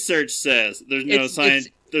the research says, there's no It's-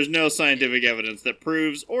 There's no scientific evidence that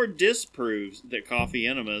proves or disproves that coffee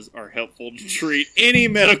enemas are helpful to treat any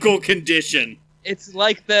medical condition. It's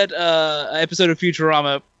like that episode of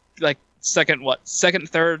Futurama, like second,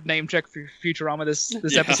 third name check for Futurama this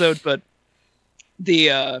Yeah. episode, but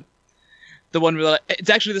the one where it's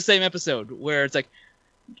actually the same episode where it's like,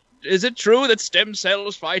 is it true that stem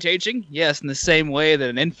cells fight aging? Yes, in the same way that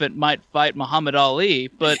an infant might fight Muhammad Ali,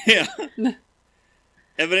 but Yeah.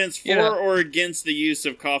 Evidence for You know. or against the use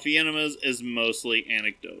of coffee enemas is mostly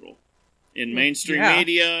anecdotal. In mainstream Yeah.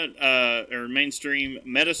 media or mainstream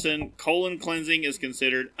medicine, colon cleansing is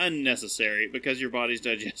considered unnecessary because your body's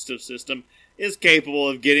digestive system is capable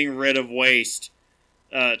of getting rid of waste,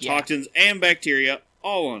 toxins, and bacteria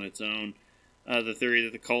all on its own. The theory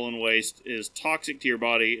that the colon waste is toxic to your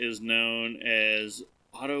body is known as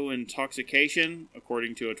autointoxication,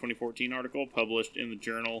 according to a 2014 article published in the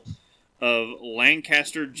Journal of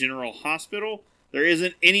Lancaster General Hospital. There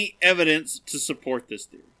isn't any evidence to support this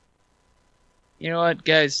theory. you know what,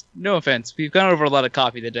 guys? No offense, we've gone over a lot of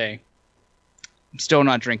coffee today. I'm still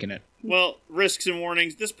not drinking it. Well, risks and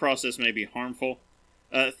warnings. This process may be harmful.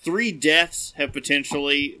 3 deaths have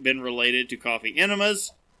potentially been related to coffee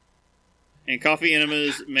enemas. And coffee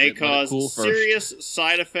enemas may Let it cause cool first. serious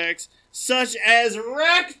side effects, such as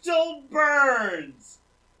rectal burns.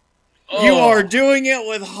 You are doing it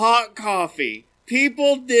with hot coffee.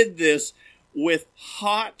 People did this with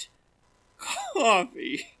hot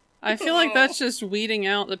coffee. I feel like that's just weeding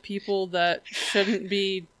out the people that shouldn't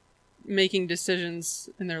be making decisions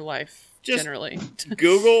in their life, Just- generally.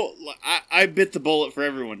 Google, I bit the bullet for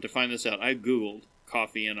everyone to find this out. I Googled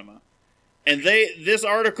coffee enema. And this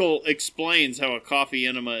article explains how a coffee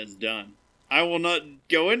enema is done. I will not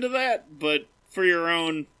go into that, but for your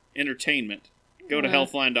own entertainment, Go to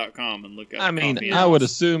healthline.com and look up. I mean, coffee I would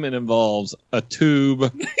animals. assume it involves a tube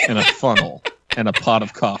and a funnel and a pot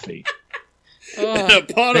of coffee. And a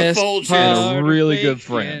pot of Best Folgers part. a really of good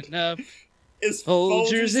friend. waking up. is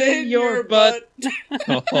Folgers in your butt.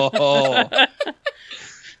 Oh,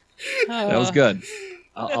 that was good.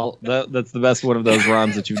 That's the best one of those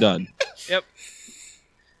rhymes that you've done. Yep.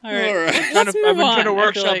 All right. All right. I've Let's been move trying to on. I feel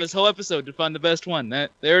workshop like- this whole episode to find the best one.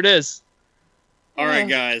 There it is. All right,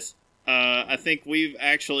 guys. I think we've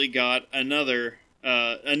actually got another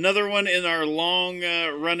one in our long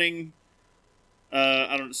running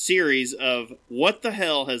series of what the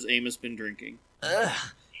hell has Amos been drinking? Ugh.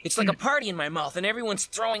 It's like a party in my mouth and everyone's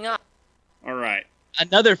throwing up. All right.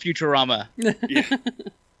 Another Futurama. Yeah.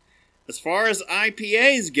 As far as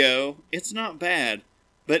IPAs go, it's not bad.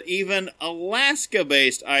 But even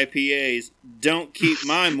Alaska-based IPAs don't keep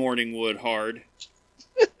my morning wood hard.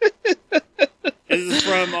 This is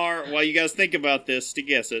from while you guys think about this to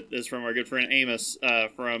guess it, this is from our good friend Amos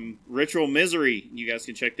from Ritual Misery. You guys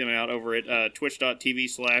can check them out over at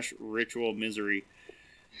twitch.tv/Ritual Misery.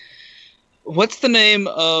 What's the name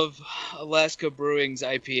of Alaska Brewing's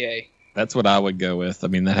IPA? That's what I would go with. I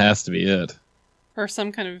mean, that has to be it. Or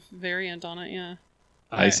some kind of variant on it, yeah.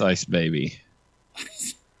 Ice Ice Baby.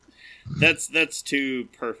 That's too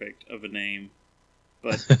perfect of a name,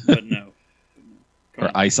 but no. Come Or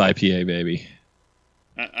on. Ice IPA Baby.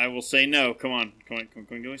 I will say no. Come on,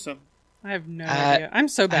 give me something. I have no idea. I'm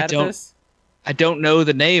so bad at don't- this. I don't know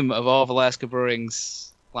the name of all of Alaska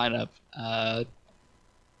Brewing's lineup.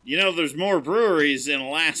 You know, there's more breweries in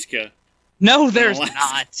Alaska. No, there's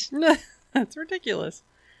Alaska. not. That's ridiculous.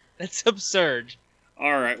 That's absurd.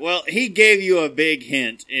 All right. Well, he gave you a big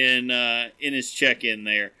hint in his check-in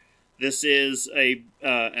there. This is an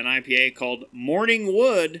IPA called Morning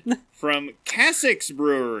Wood from Casix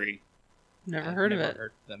Brewery. Never heard of Never it.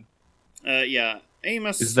 heard of them. Yeah,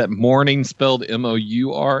 Amos. Is that morning spelled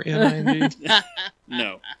MOURNING?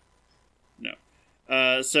 No.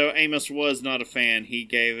 So Amos was not a fan. He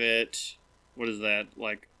gave it, what is that,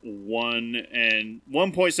 like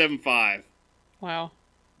 1.75. Wow.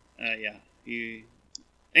 Yeah.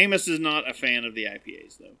 Amos is not a fan of the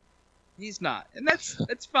IPAs, though. He's not, and that's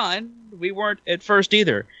fine. We weren't at first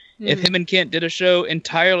either. If Hmm. him and Kent did a show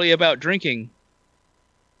entirely about drinking,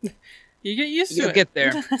 You get used to you'll it. get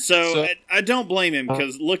there. So I don't blame him,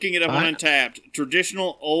 because looking it up on I- Untapped,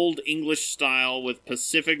 traditional Old English style with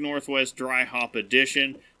Pacific Northwest dry hop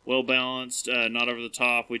addition, well balanced, not over the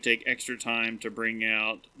top. We take extra time to bring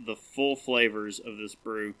out the full flavors of this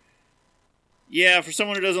brew. Yeah, for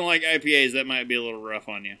someone who doesn't like IPAs, that might be a little rough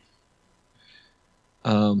on you.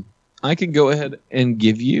 I can go ahead and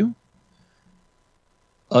give you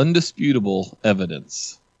undisputable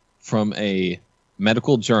evidence from a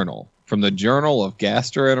medical journal, from the Journal of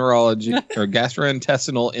Gastroenterology or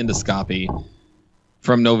Gastrointestinal Endoscopy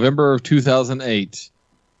from November of 2008,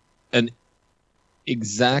 an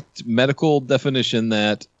exact medical definition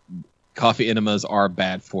that coffee enemas are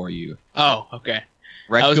bad for you. Oh, okay.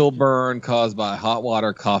 Rectal burn caused by hot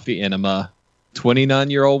water coffee enema.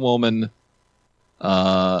 29-year-old woman.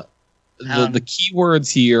 The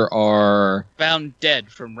keywords here are Found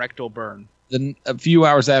dead from rectal burn. then a few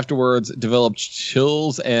hours afterwards developed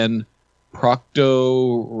chills and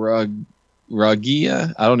proctorrhgia.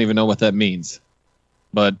 I don't even know what that means,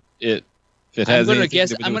 but if it has I'm gonna anything guess-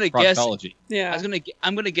 to do I'm with gonna guess- proctology. Yeah.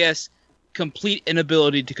 I'm gonna guess complete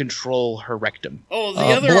inability to control her rectum. Oh, the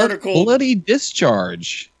other article... bloody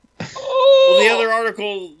discharge. Well, the other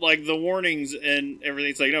article, like the warnings and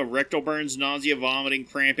everything, it's like, no, rectal burns, nausea, vomiting,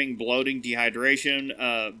 cramping, bloating,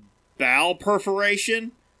 dehydration, bowel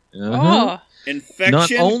perforation, Uh-huh. Oh, infection.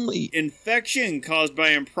 Not only Infection caused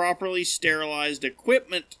by improperly sterilized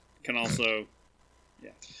equipment can also...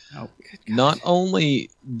 Not only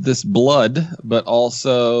this blood, but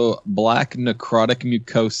also black necrotic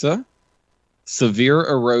mucosa, severe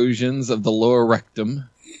erosions of the lower rectum,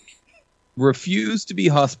 refused to be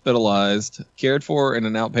hospitalized, cared for in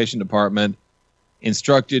an outpatient department,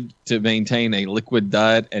 instructed to maintain a liquid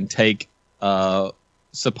diet and take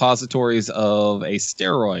suppositories of a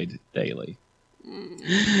steroid daily.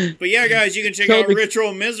 But yeah, guys, you can check So out the-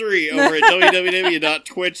 Ritual Misery over at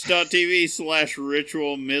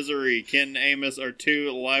www.twitch.tv/Ritual Misery. Ken and Amos are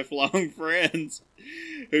two lifelong friends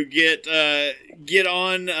who get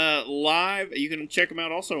on live. You can check them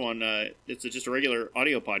out also on it's just a regular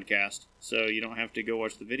audio podcast, so you don't have to go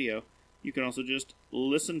watch the video. You can also just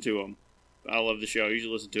listen to them. I love the show. I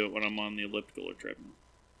usually listen to it when I'm on the elliptical or treadmill.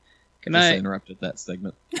 Can Guess I I? interrupted that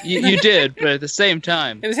segment. You did, but at the same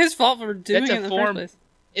time, it was his fault for doing That's it a in the form- first place.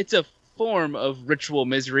 it's a form of ritual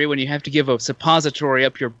misery when you have to give a suppository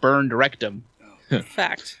up your burned rectum.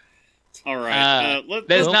 Fact. All right.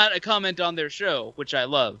 That is not a comment on their show, which I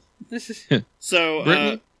love. So,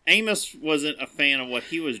 Brittany? Amos wasn't a fan of what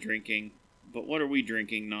he was drinking, but what are we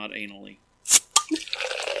drinking not anally?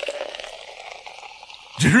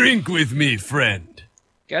 Drink with me, friend.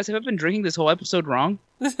 Guys, have I been drinking this whole episode wrong?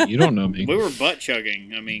 You don't know me. We were butt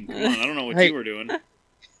chugging. I mean, come on, I don't know what Hey. you were doing.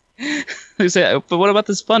 They say, but what about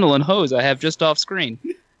this funnel and hose I have just off screen?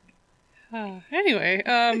 Anyway,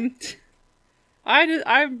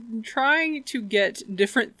 I'm trying to get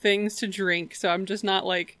different things to drink, so I'm just not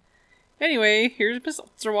like, anyway, here's my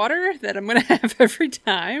seltzer water that I'm gonna have every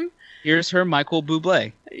time. Here's her Michael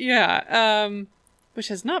Bublé. Yeah, which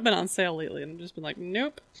has not been on sale lately, and I've just been like,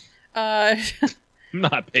 nope. Because I'm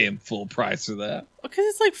not paying full price for that.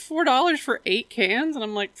 it's like $4 for 8 cans, and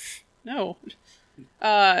I'm like, no.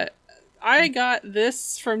 I got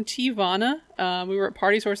this from Teavana. We were at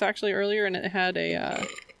Party Source actually earlier, and it had a,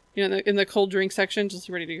 in the cold drink section, just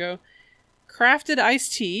ready to go. Crafted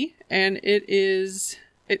iced tea, and it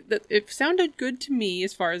sounded good to me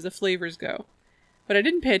as far as the flavors go. What I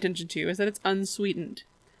didn't pay attention to is that it's unsweetened.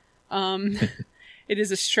 It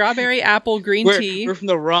is a strawberry apple green tea. We're from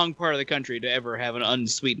the wrong part of the country to ever have an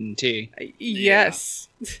unsweetened tea. Yes.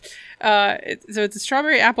 So it's a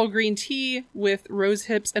strawberry apple green tea with rose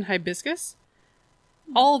hips and hibiscus.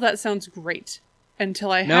 All of that sounds great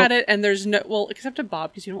until I had it, and there's no, well, except to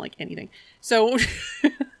Bob, because you don't like anything. So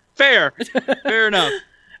Fair enough.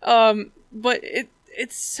 But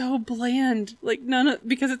it's so bland. Like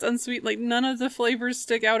because it's unsweet. Like none of the flavors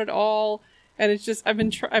stick out at all. And it's just I've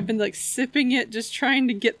been like sipping it, just trying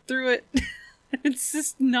to get through it. It's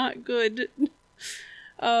just not good.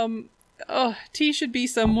 Tea should be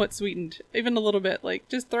somewhat sweetened, even a little bit. Like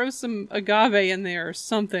just throw some agave in there or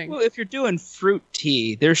something. Well, if you're doing fruit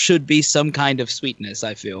tea, there should be some kind of sweetness,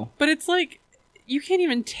 I feel. But it's like you can't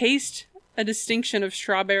even taste a distinction of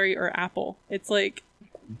strawberry or apple. It's like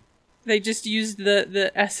they just used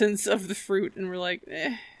the essence of the fruit and were like,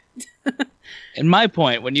 eh. And my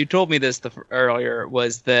point, when you told me this earlier,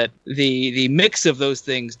 was that the mix of those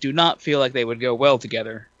things do not feel like they would go well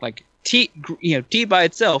together. Like tea by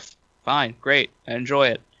itself, fine, great, I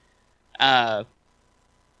enjoy it.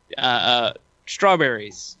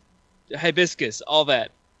 Strawberries, hibiscus, all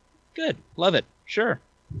that, good, love it, sure.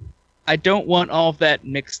 I don't want all of that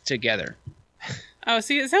mixed together. Oh,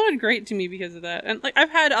 see, it sounded great to me because of that. And like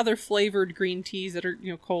I've had other flavored green teas that are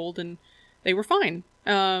cold and they were fine.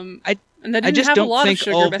 And that didn't have a lot of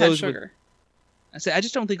sugar, but had sugar. I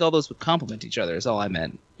just don't think all those would complement each other. Is all I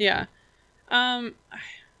meant. Yeah. I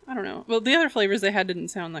don't know. Well, the other flavors they had didn't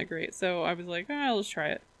sound that great, so I was like, let's try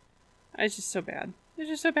it. It's just so bad. It's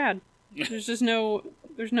just so bad. There's no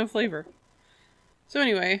flavor. So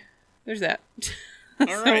anyway, there's that. All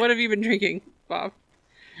So right. what have you been drinking, Bob?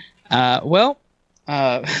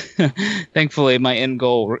 Thankfully, my end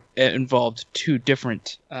goal involved 2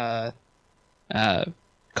 different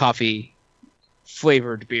coffee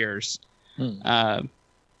flavored beers. Didn't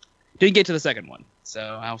get to the second one,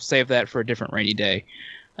 so I'll save that for a different rainy day.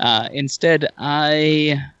 Instead,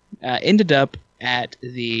 I ended up at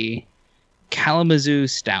the Kalamazoo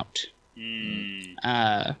Stout. Because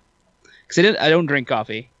I don't drink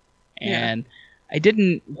coffee, and I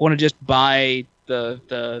didn't want to just buy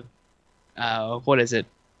the what is it?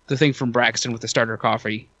 The thing from Braxton with the starter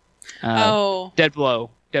coffee. Dead Blow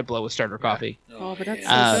with starter coffee. Oh, but that's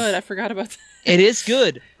so good. I forgot about that. It is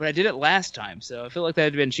good, but I did it last time, so I feel like that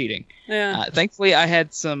had been cheating. Yeah. Thankfully, I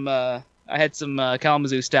had some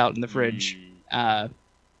Kalamazoo Stout in the fridge.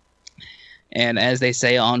 And as they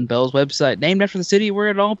say on Bell's website, named after the city where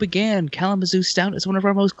it all began, Kalamazoo Stout is one of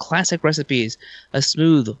our most classic recipes. A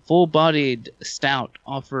smooth, full-bodied stout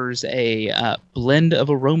offers a blend of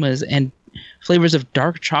aromas and flavors of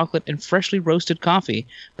dark chocolate and freshly roasted coffee,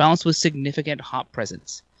 balanced with significant hop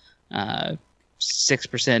presence. 6%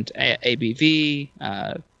 ABV.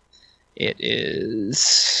 It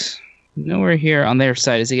is nowhere here on their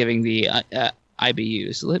site is it giving the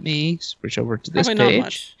IBUs. Let me switch over to this Probably page. not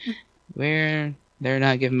much. Where they're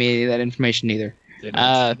not giving me that information either. They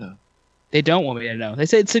don't know. They don't want me to know. They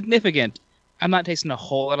say it's significant. I'm not tasting a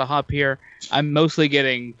whole lot of hop here. I'm mostly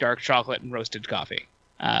getting dark chocolate and roasted coffee.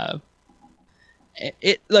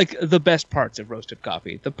 It like the best parts of roasted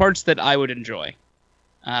coffee, the parts that I would enjoy.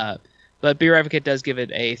 But Beer Advocate does give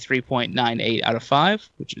it a 3.98 out of 5,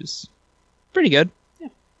 which is pretty good. Yeah.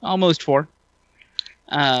 Almost 4.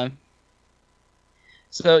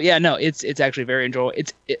 So yeah, no, it's actually very enjoyable.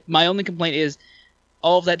 My only complaint is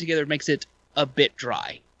all of that together makes it a bit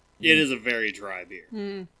dry. It is a very dry beer.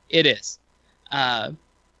 Mm. It is.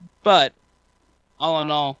 But all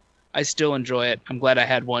in all, I still enjoy it. I'm glad I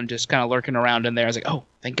had one just kind of lurking around in there. I was like, oh,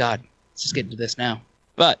 thank God. Let's just get into this now.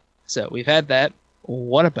 But, so we've had that.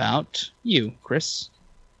 What about you, Chris?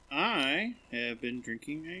 I have been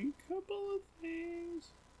drinking a couple of things.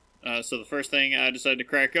 So the first thing I decided to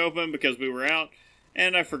crack open because we were out,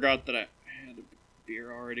 and I forgot that I had a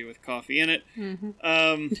beer already with coffee in it.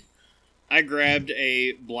 Mm-hmm. I grabbed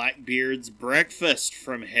a Blackbeard's Breakfast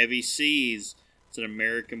from Heavy Seas. It's an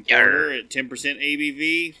American porter at 10%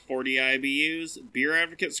 ABV, 40 IBUs, beer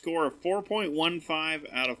advocate score of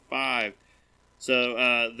 4.15 out of 5.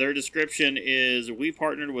 So their description is, we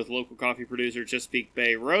partnered with local coffee producer Chesapeake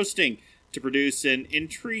Bay Roasting to produce an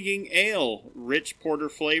intriguing ale. Rich porter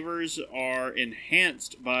flavors are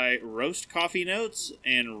enhanced by roast coffee notes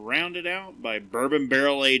and rounded out by bourbon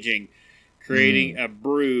barrel aging, creating a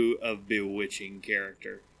brew of bewitching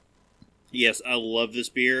character. Yes, I love this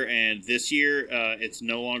beer, and this year it's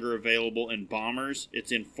no longer available in bombers.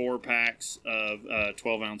 It's in 4-packs of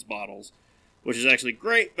 12-ounce bottles, which is actually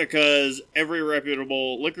great because every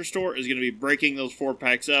reputable liquor store is going to be breaking those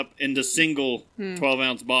 4-packs up into single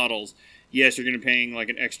 12-ounce bottles. Yes, you're going to be paying like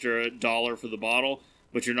an extra $1 for the bottle,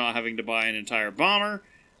 but you're not having to buy an entire bomber.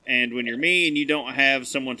 And when you're me and you don't have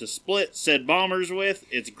someone to split said bombers with,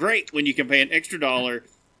 it's great when you can pay an extra $1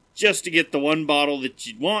 just to get the one bottle that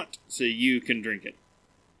you want so you can drink it.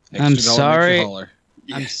 I'm Extra dollar, sorry. extra holler.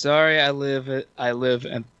 I'm sorry I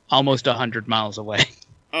live almost 100 miles away.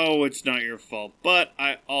 Oh, it's not your fault. But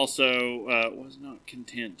I also was not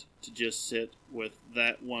content to just sit with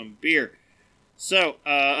that one beer. So,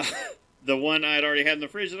 the one I'd already had in the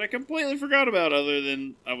fridge that I completely forgot about, other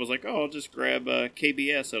than I was like, oh, I'll just grab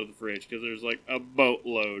KBS out of the fridge because there's like a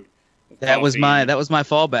boatload of That was coffee. my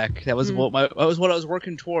fallback. That was what I was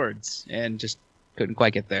working towards, and just couldn't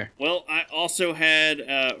quite get there. Well, I also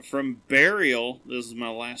had from Burial, this is my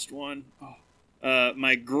last one,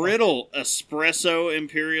 my Griddle Espresso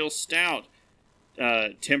Imperial Stout,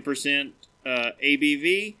 10%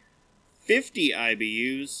 ABV, 50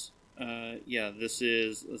 IBUs. This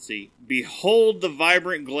is, let's see, behold the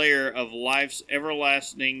vibrant glare of life's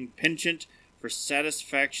everlasting penchant for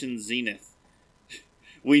satisfaction zenith.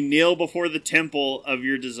 We kneel before the temple of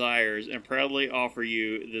your desires and proudly offer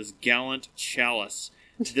you this gallant chalice.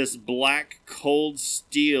 This black, cold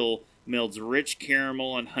steel melds rich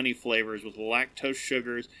caramel and honey flavors with lactose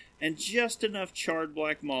sugars and just enough charred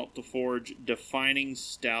black malt to forge defining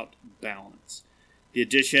stout balance. The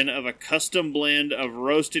addition of a custom blend of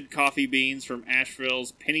roasted coffee beans from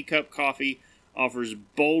Asheville's Penny Cup Coffee offers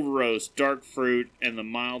bold roast, dark fruit, and the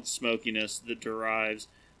mild smokiness that derives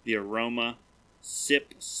the aroma.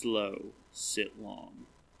 Sip slow, sit long.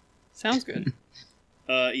 Sounds good.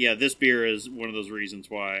 This beer is one of those reasons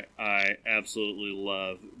why I absolutely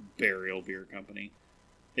love Burial Beer Company.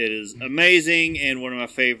 It is amazing and one of my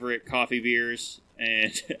favorite coffee beers.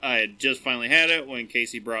 And I had just finally had it when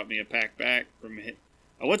Casey brought me a pack back from,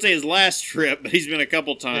 I would say his last trip, but he's been a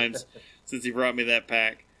couple times since he brought me that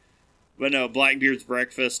pack. But no, Blackbeard's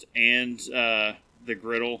Breakfast and the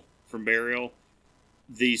Griddle from Burial,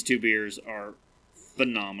 these two beers are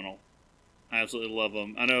phenomenal. I absolutely love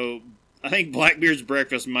them. I think Blackbeard's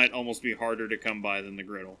Breakfast might almost be harder to come by than the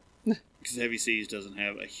Griddle because Heavy Seas doesn't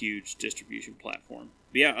have a huge distribution platform.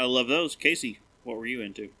 But yeah, I love those. Casey, what were you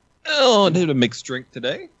into? Oh, I did a mixed drink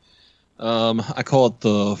today. I call it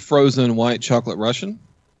the frozen white chocolate Russian.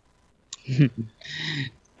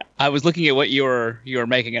 I was looking at what you were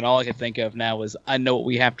making, and all I could think of now was I know what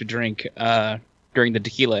we have to drink during the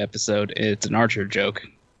tequila episode. It's an Archer joke.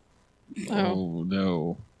 Oh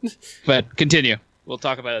no. But continue. We'll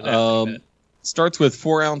talk about it after a minute. Starts with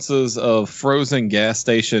 4 ounces of frozen gas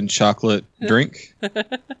station chocolate drink.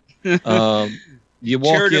 You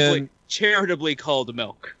walk in. Charitably called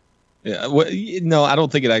milk. Yeah, no, I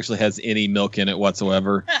don't think it actually has any milk in it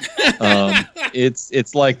whatsoever.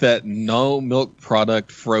 It's like that no milk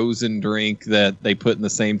product frozen drink that they put in the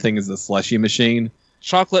same thing as the slushy machine.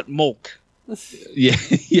 Chocolate milk.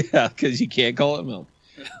 Yeah, because you can't call it milk.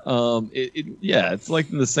 It's like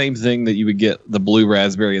the same thing that you would get the blue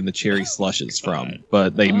raspberry and the cherry slushes from,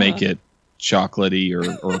 but they make it chocolatey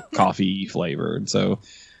or coffee flavored. So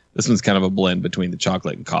this one's kind of a blend between the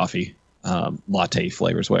chocolate and coffee, latte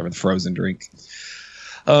flavors, whatever, the frozen drink.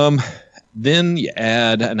 Then you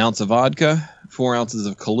add an ounce of vodka, 4 ounces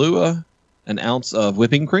of Kahlua, an ounce of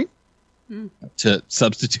whipping cream to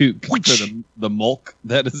substitute for the milk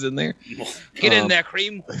that is in there. Get in there,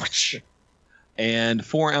 cream. And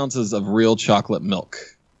 4 ounces of real chocolate milk.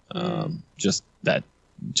 Just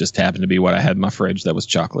happened to be what I had in my fridge that was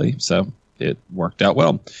chocolatey, so it worked out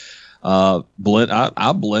well. I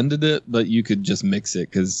blended it, but you could just mix it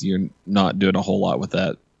because you're not doing a whole lot with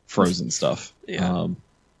that frozen stuff. Yeah.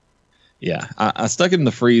 I stuck it in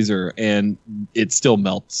the freezer and it still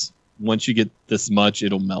melts. Once you get this much,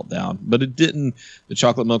 it'll melt down. But it didn't. The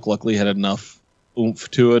chocolate milk luckily had enough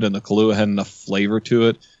oomph to it, and the Kahlua had enough flavor to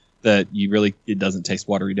it that it doesn't taste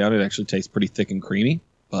watery down. It actually tastes pretty thick and creamy,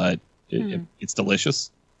 but it's delicious.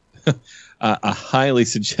 I highly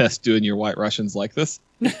suggest doing your White Russians like this,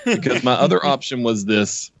 because my other option was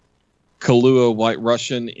this Kahlua White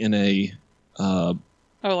Russian in a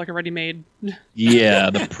like a ready-made. Yeah,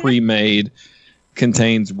 the pre-made.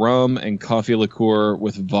 Contains rum and coffee liqueur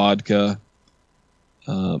with vodka.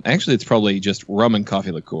 Actually, it's probably just rum and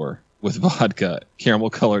coffee liqueur with vodka, caramel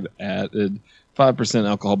colored, added 5%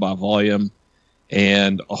 alcohol by volume,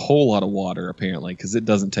 and a whole lot of water, apparently, because it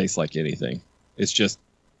doesn't taste like anything. It's just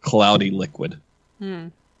cloudy liquid.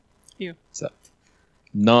 Ew. So,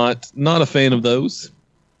 not a fan of those.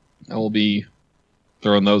 I will be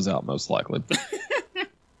throwing those out most likely.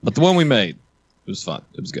 But the one we made, it was fun.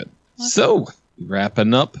 It was good. So,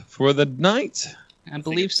 wrapping up for the night. I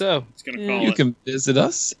believe so. It's gonna call You it. can visit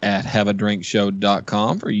us at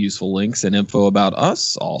haveadrinkshow.com for useful links and info about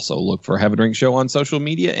us. Also, look for Have a Drink Show on social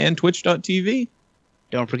media and twitch.tv.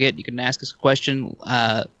 Don't forget, you can ask us a question,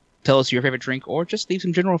 tell us your favorite drink, or just leave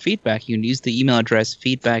some general feedback. You can use the email address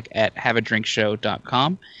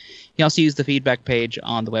feedback@haveadrinkshow.com. You can also use the feedback page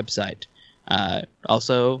on the website.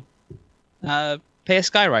 Also, pay a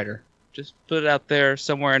Skywriter. Just put it out there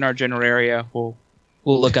somewhere in our general area. We'll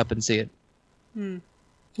look up and see it.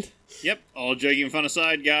 Yep, all joking and fun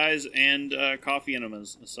aside, guys, and coffee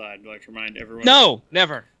enemas aside, I'd like to remind everyone. No,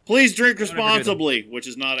 never. Please drink Don't ever do responsibly, which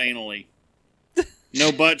is not anally.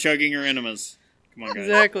 No butt chugging or enemas. Come on, guys.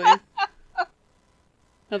 Exactly.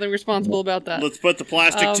 Nothing responsible about that. Let's put the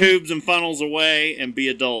plastic tubes and funnels away and be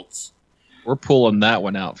adults. We're pulling that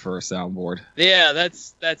one out for a soundboard. Yeah,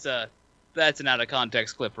 that's an out of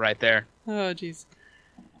context clip right there. Oh, jeez.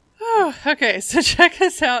 Oh, okay, so check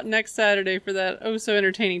us out next Saturday for that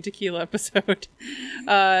oh-so-entertaining tequila episode.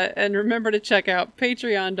 And remember to check out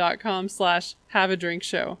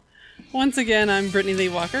patreon.com/haveadrinkshow. Once again, I'm Brittany Lee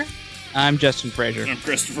Walker. I'm Justin Frazier. I'm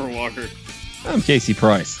Christopher Walker. I'm Casey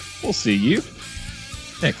Price. We'll see you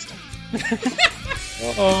next time.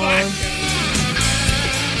 Bye.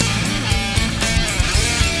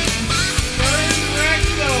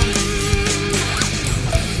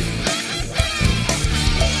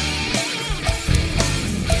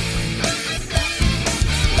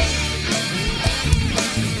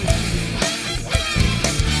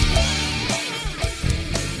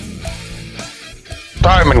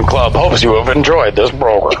 Diamond Club hopes you have enjoyed this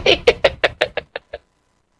program.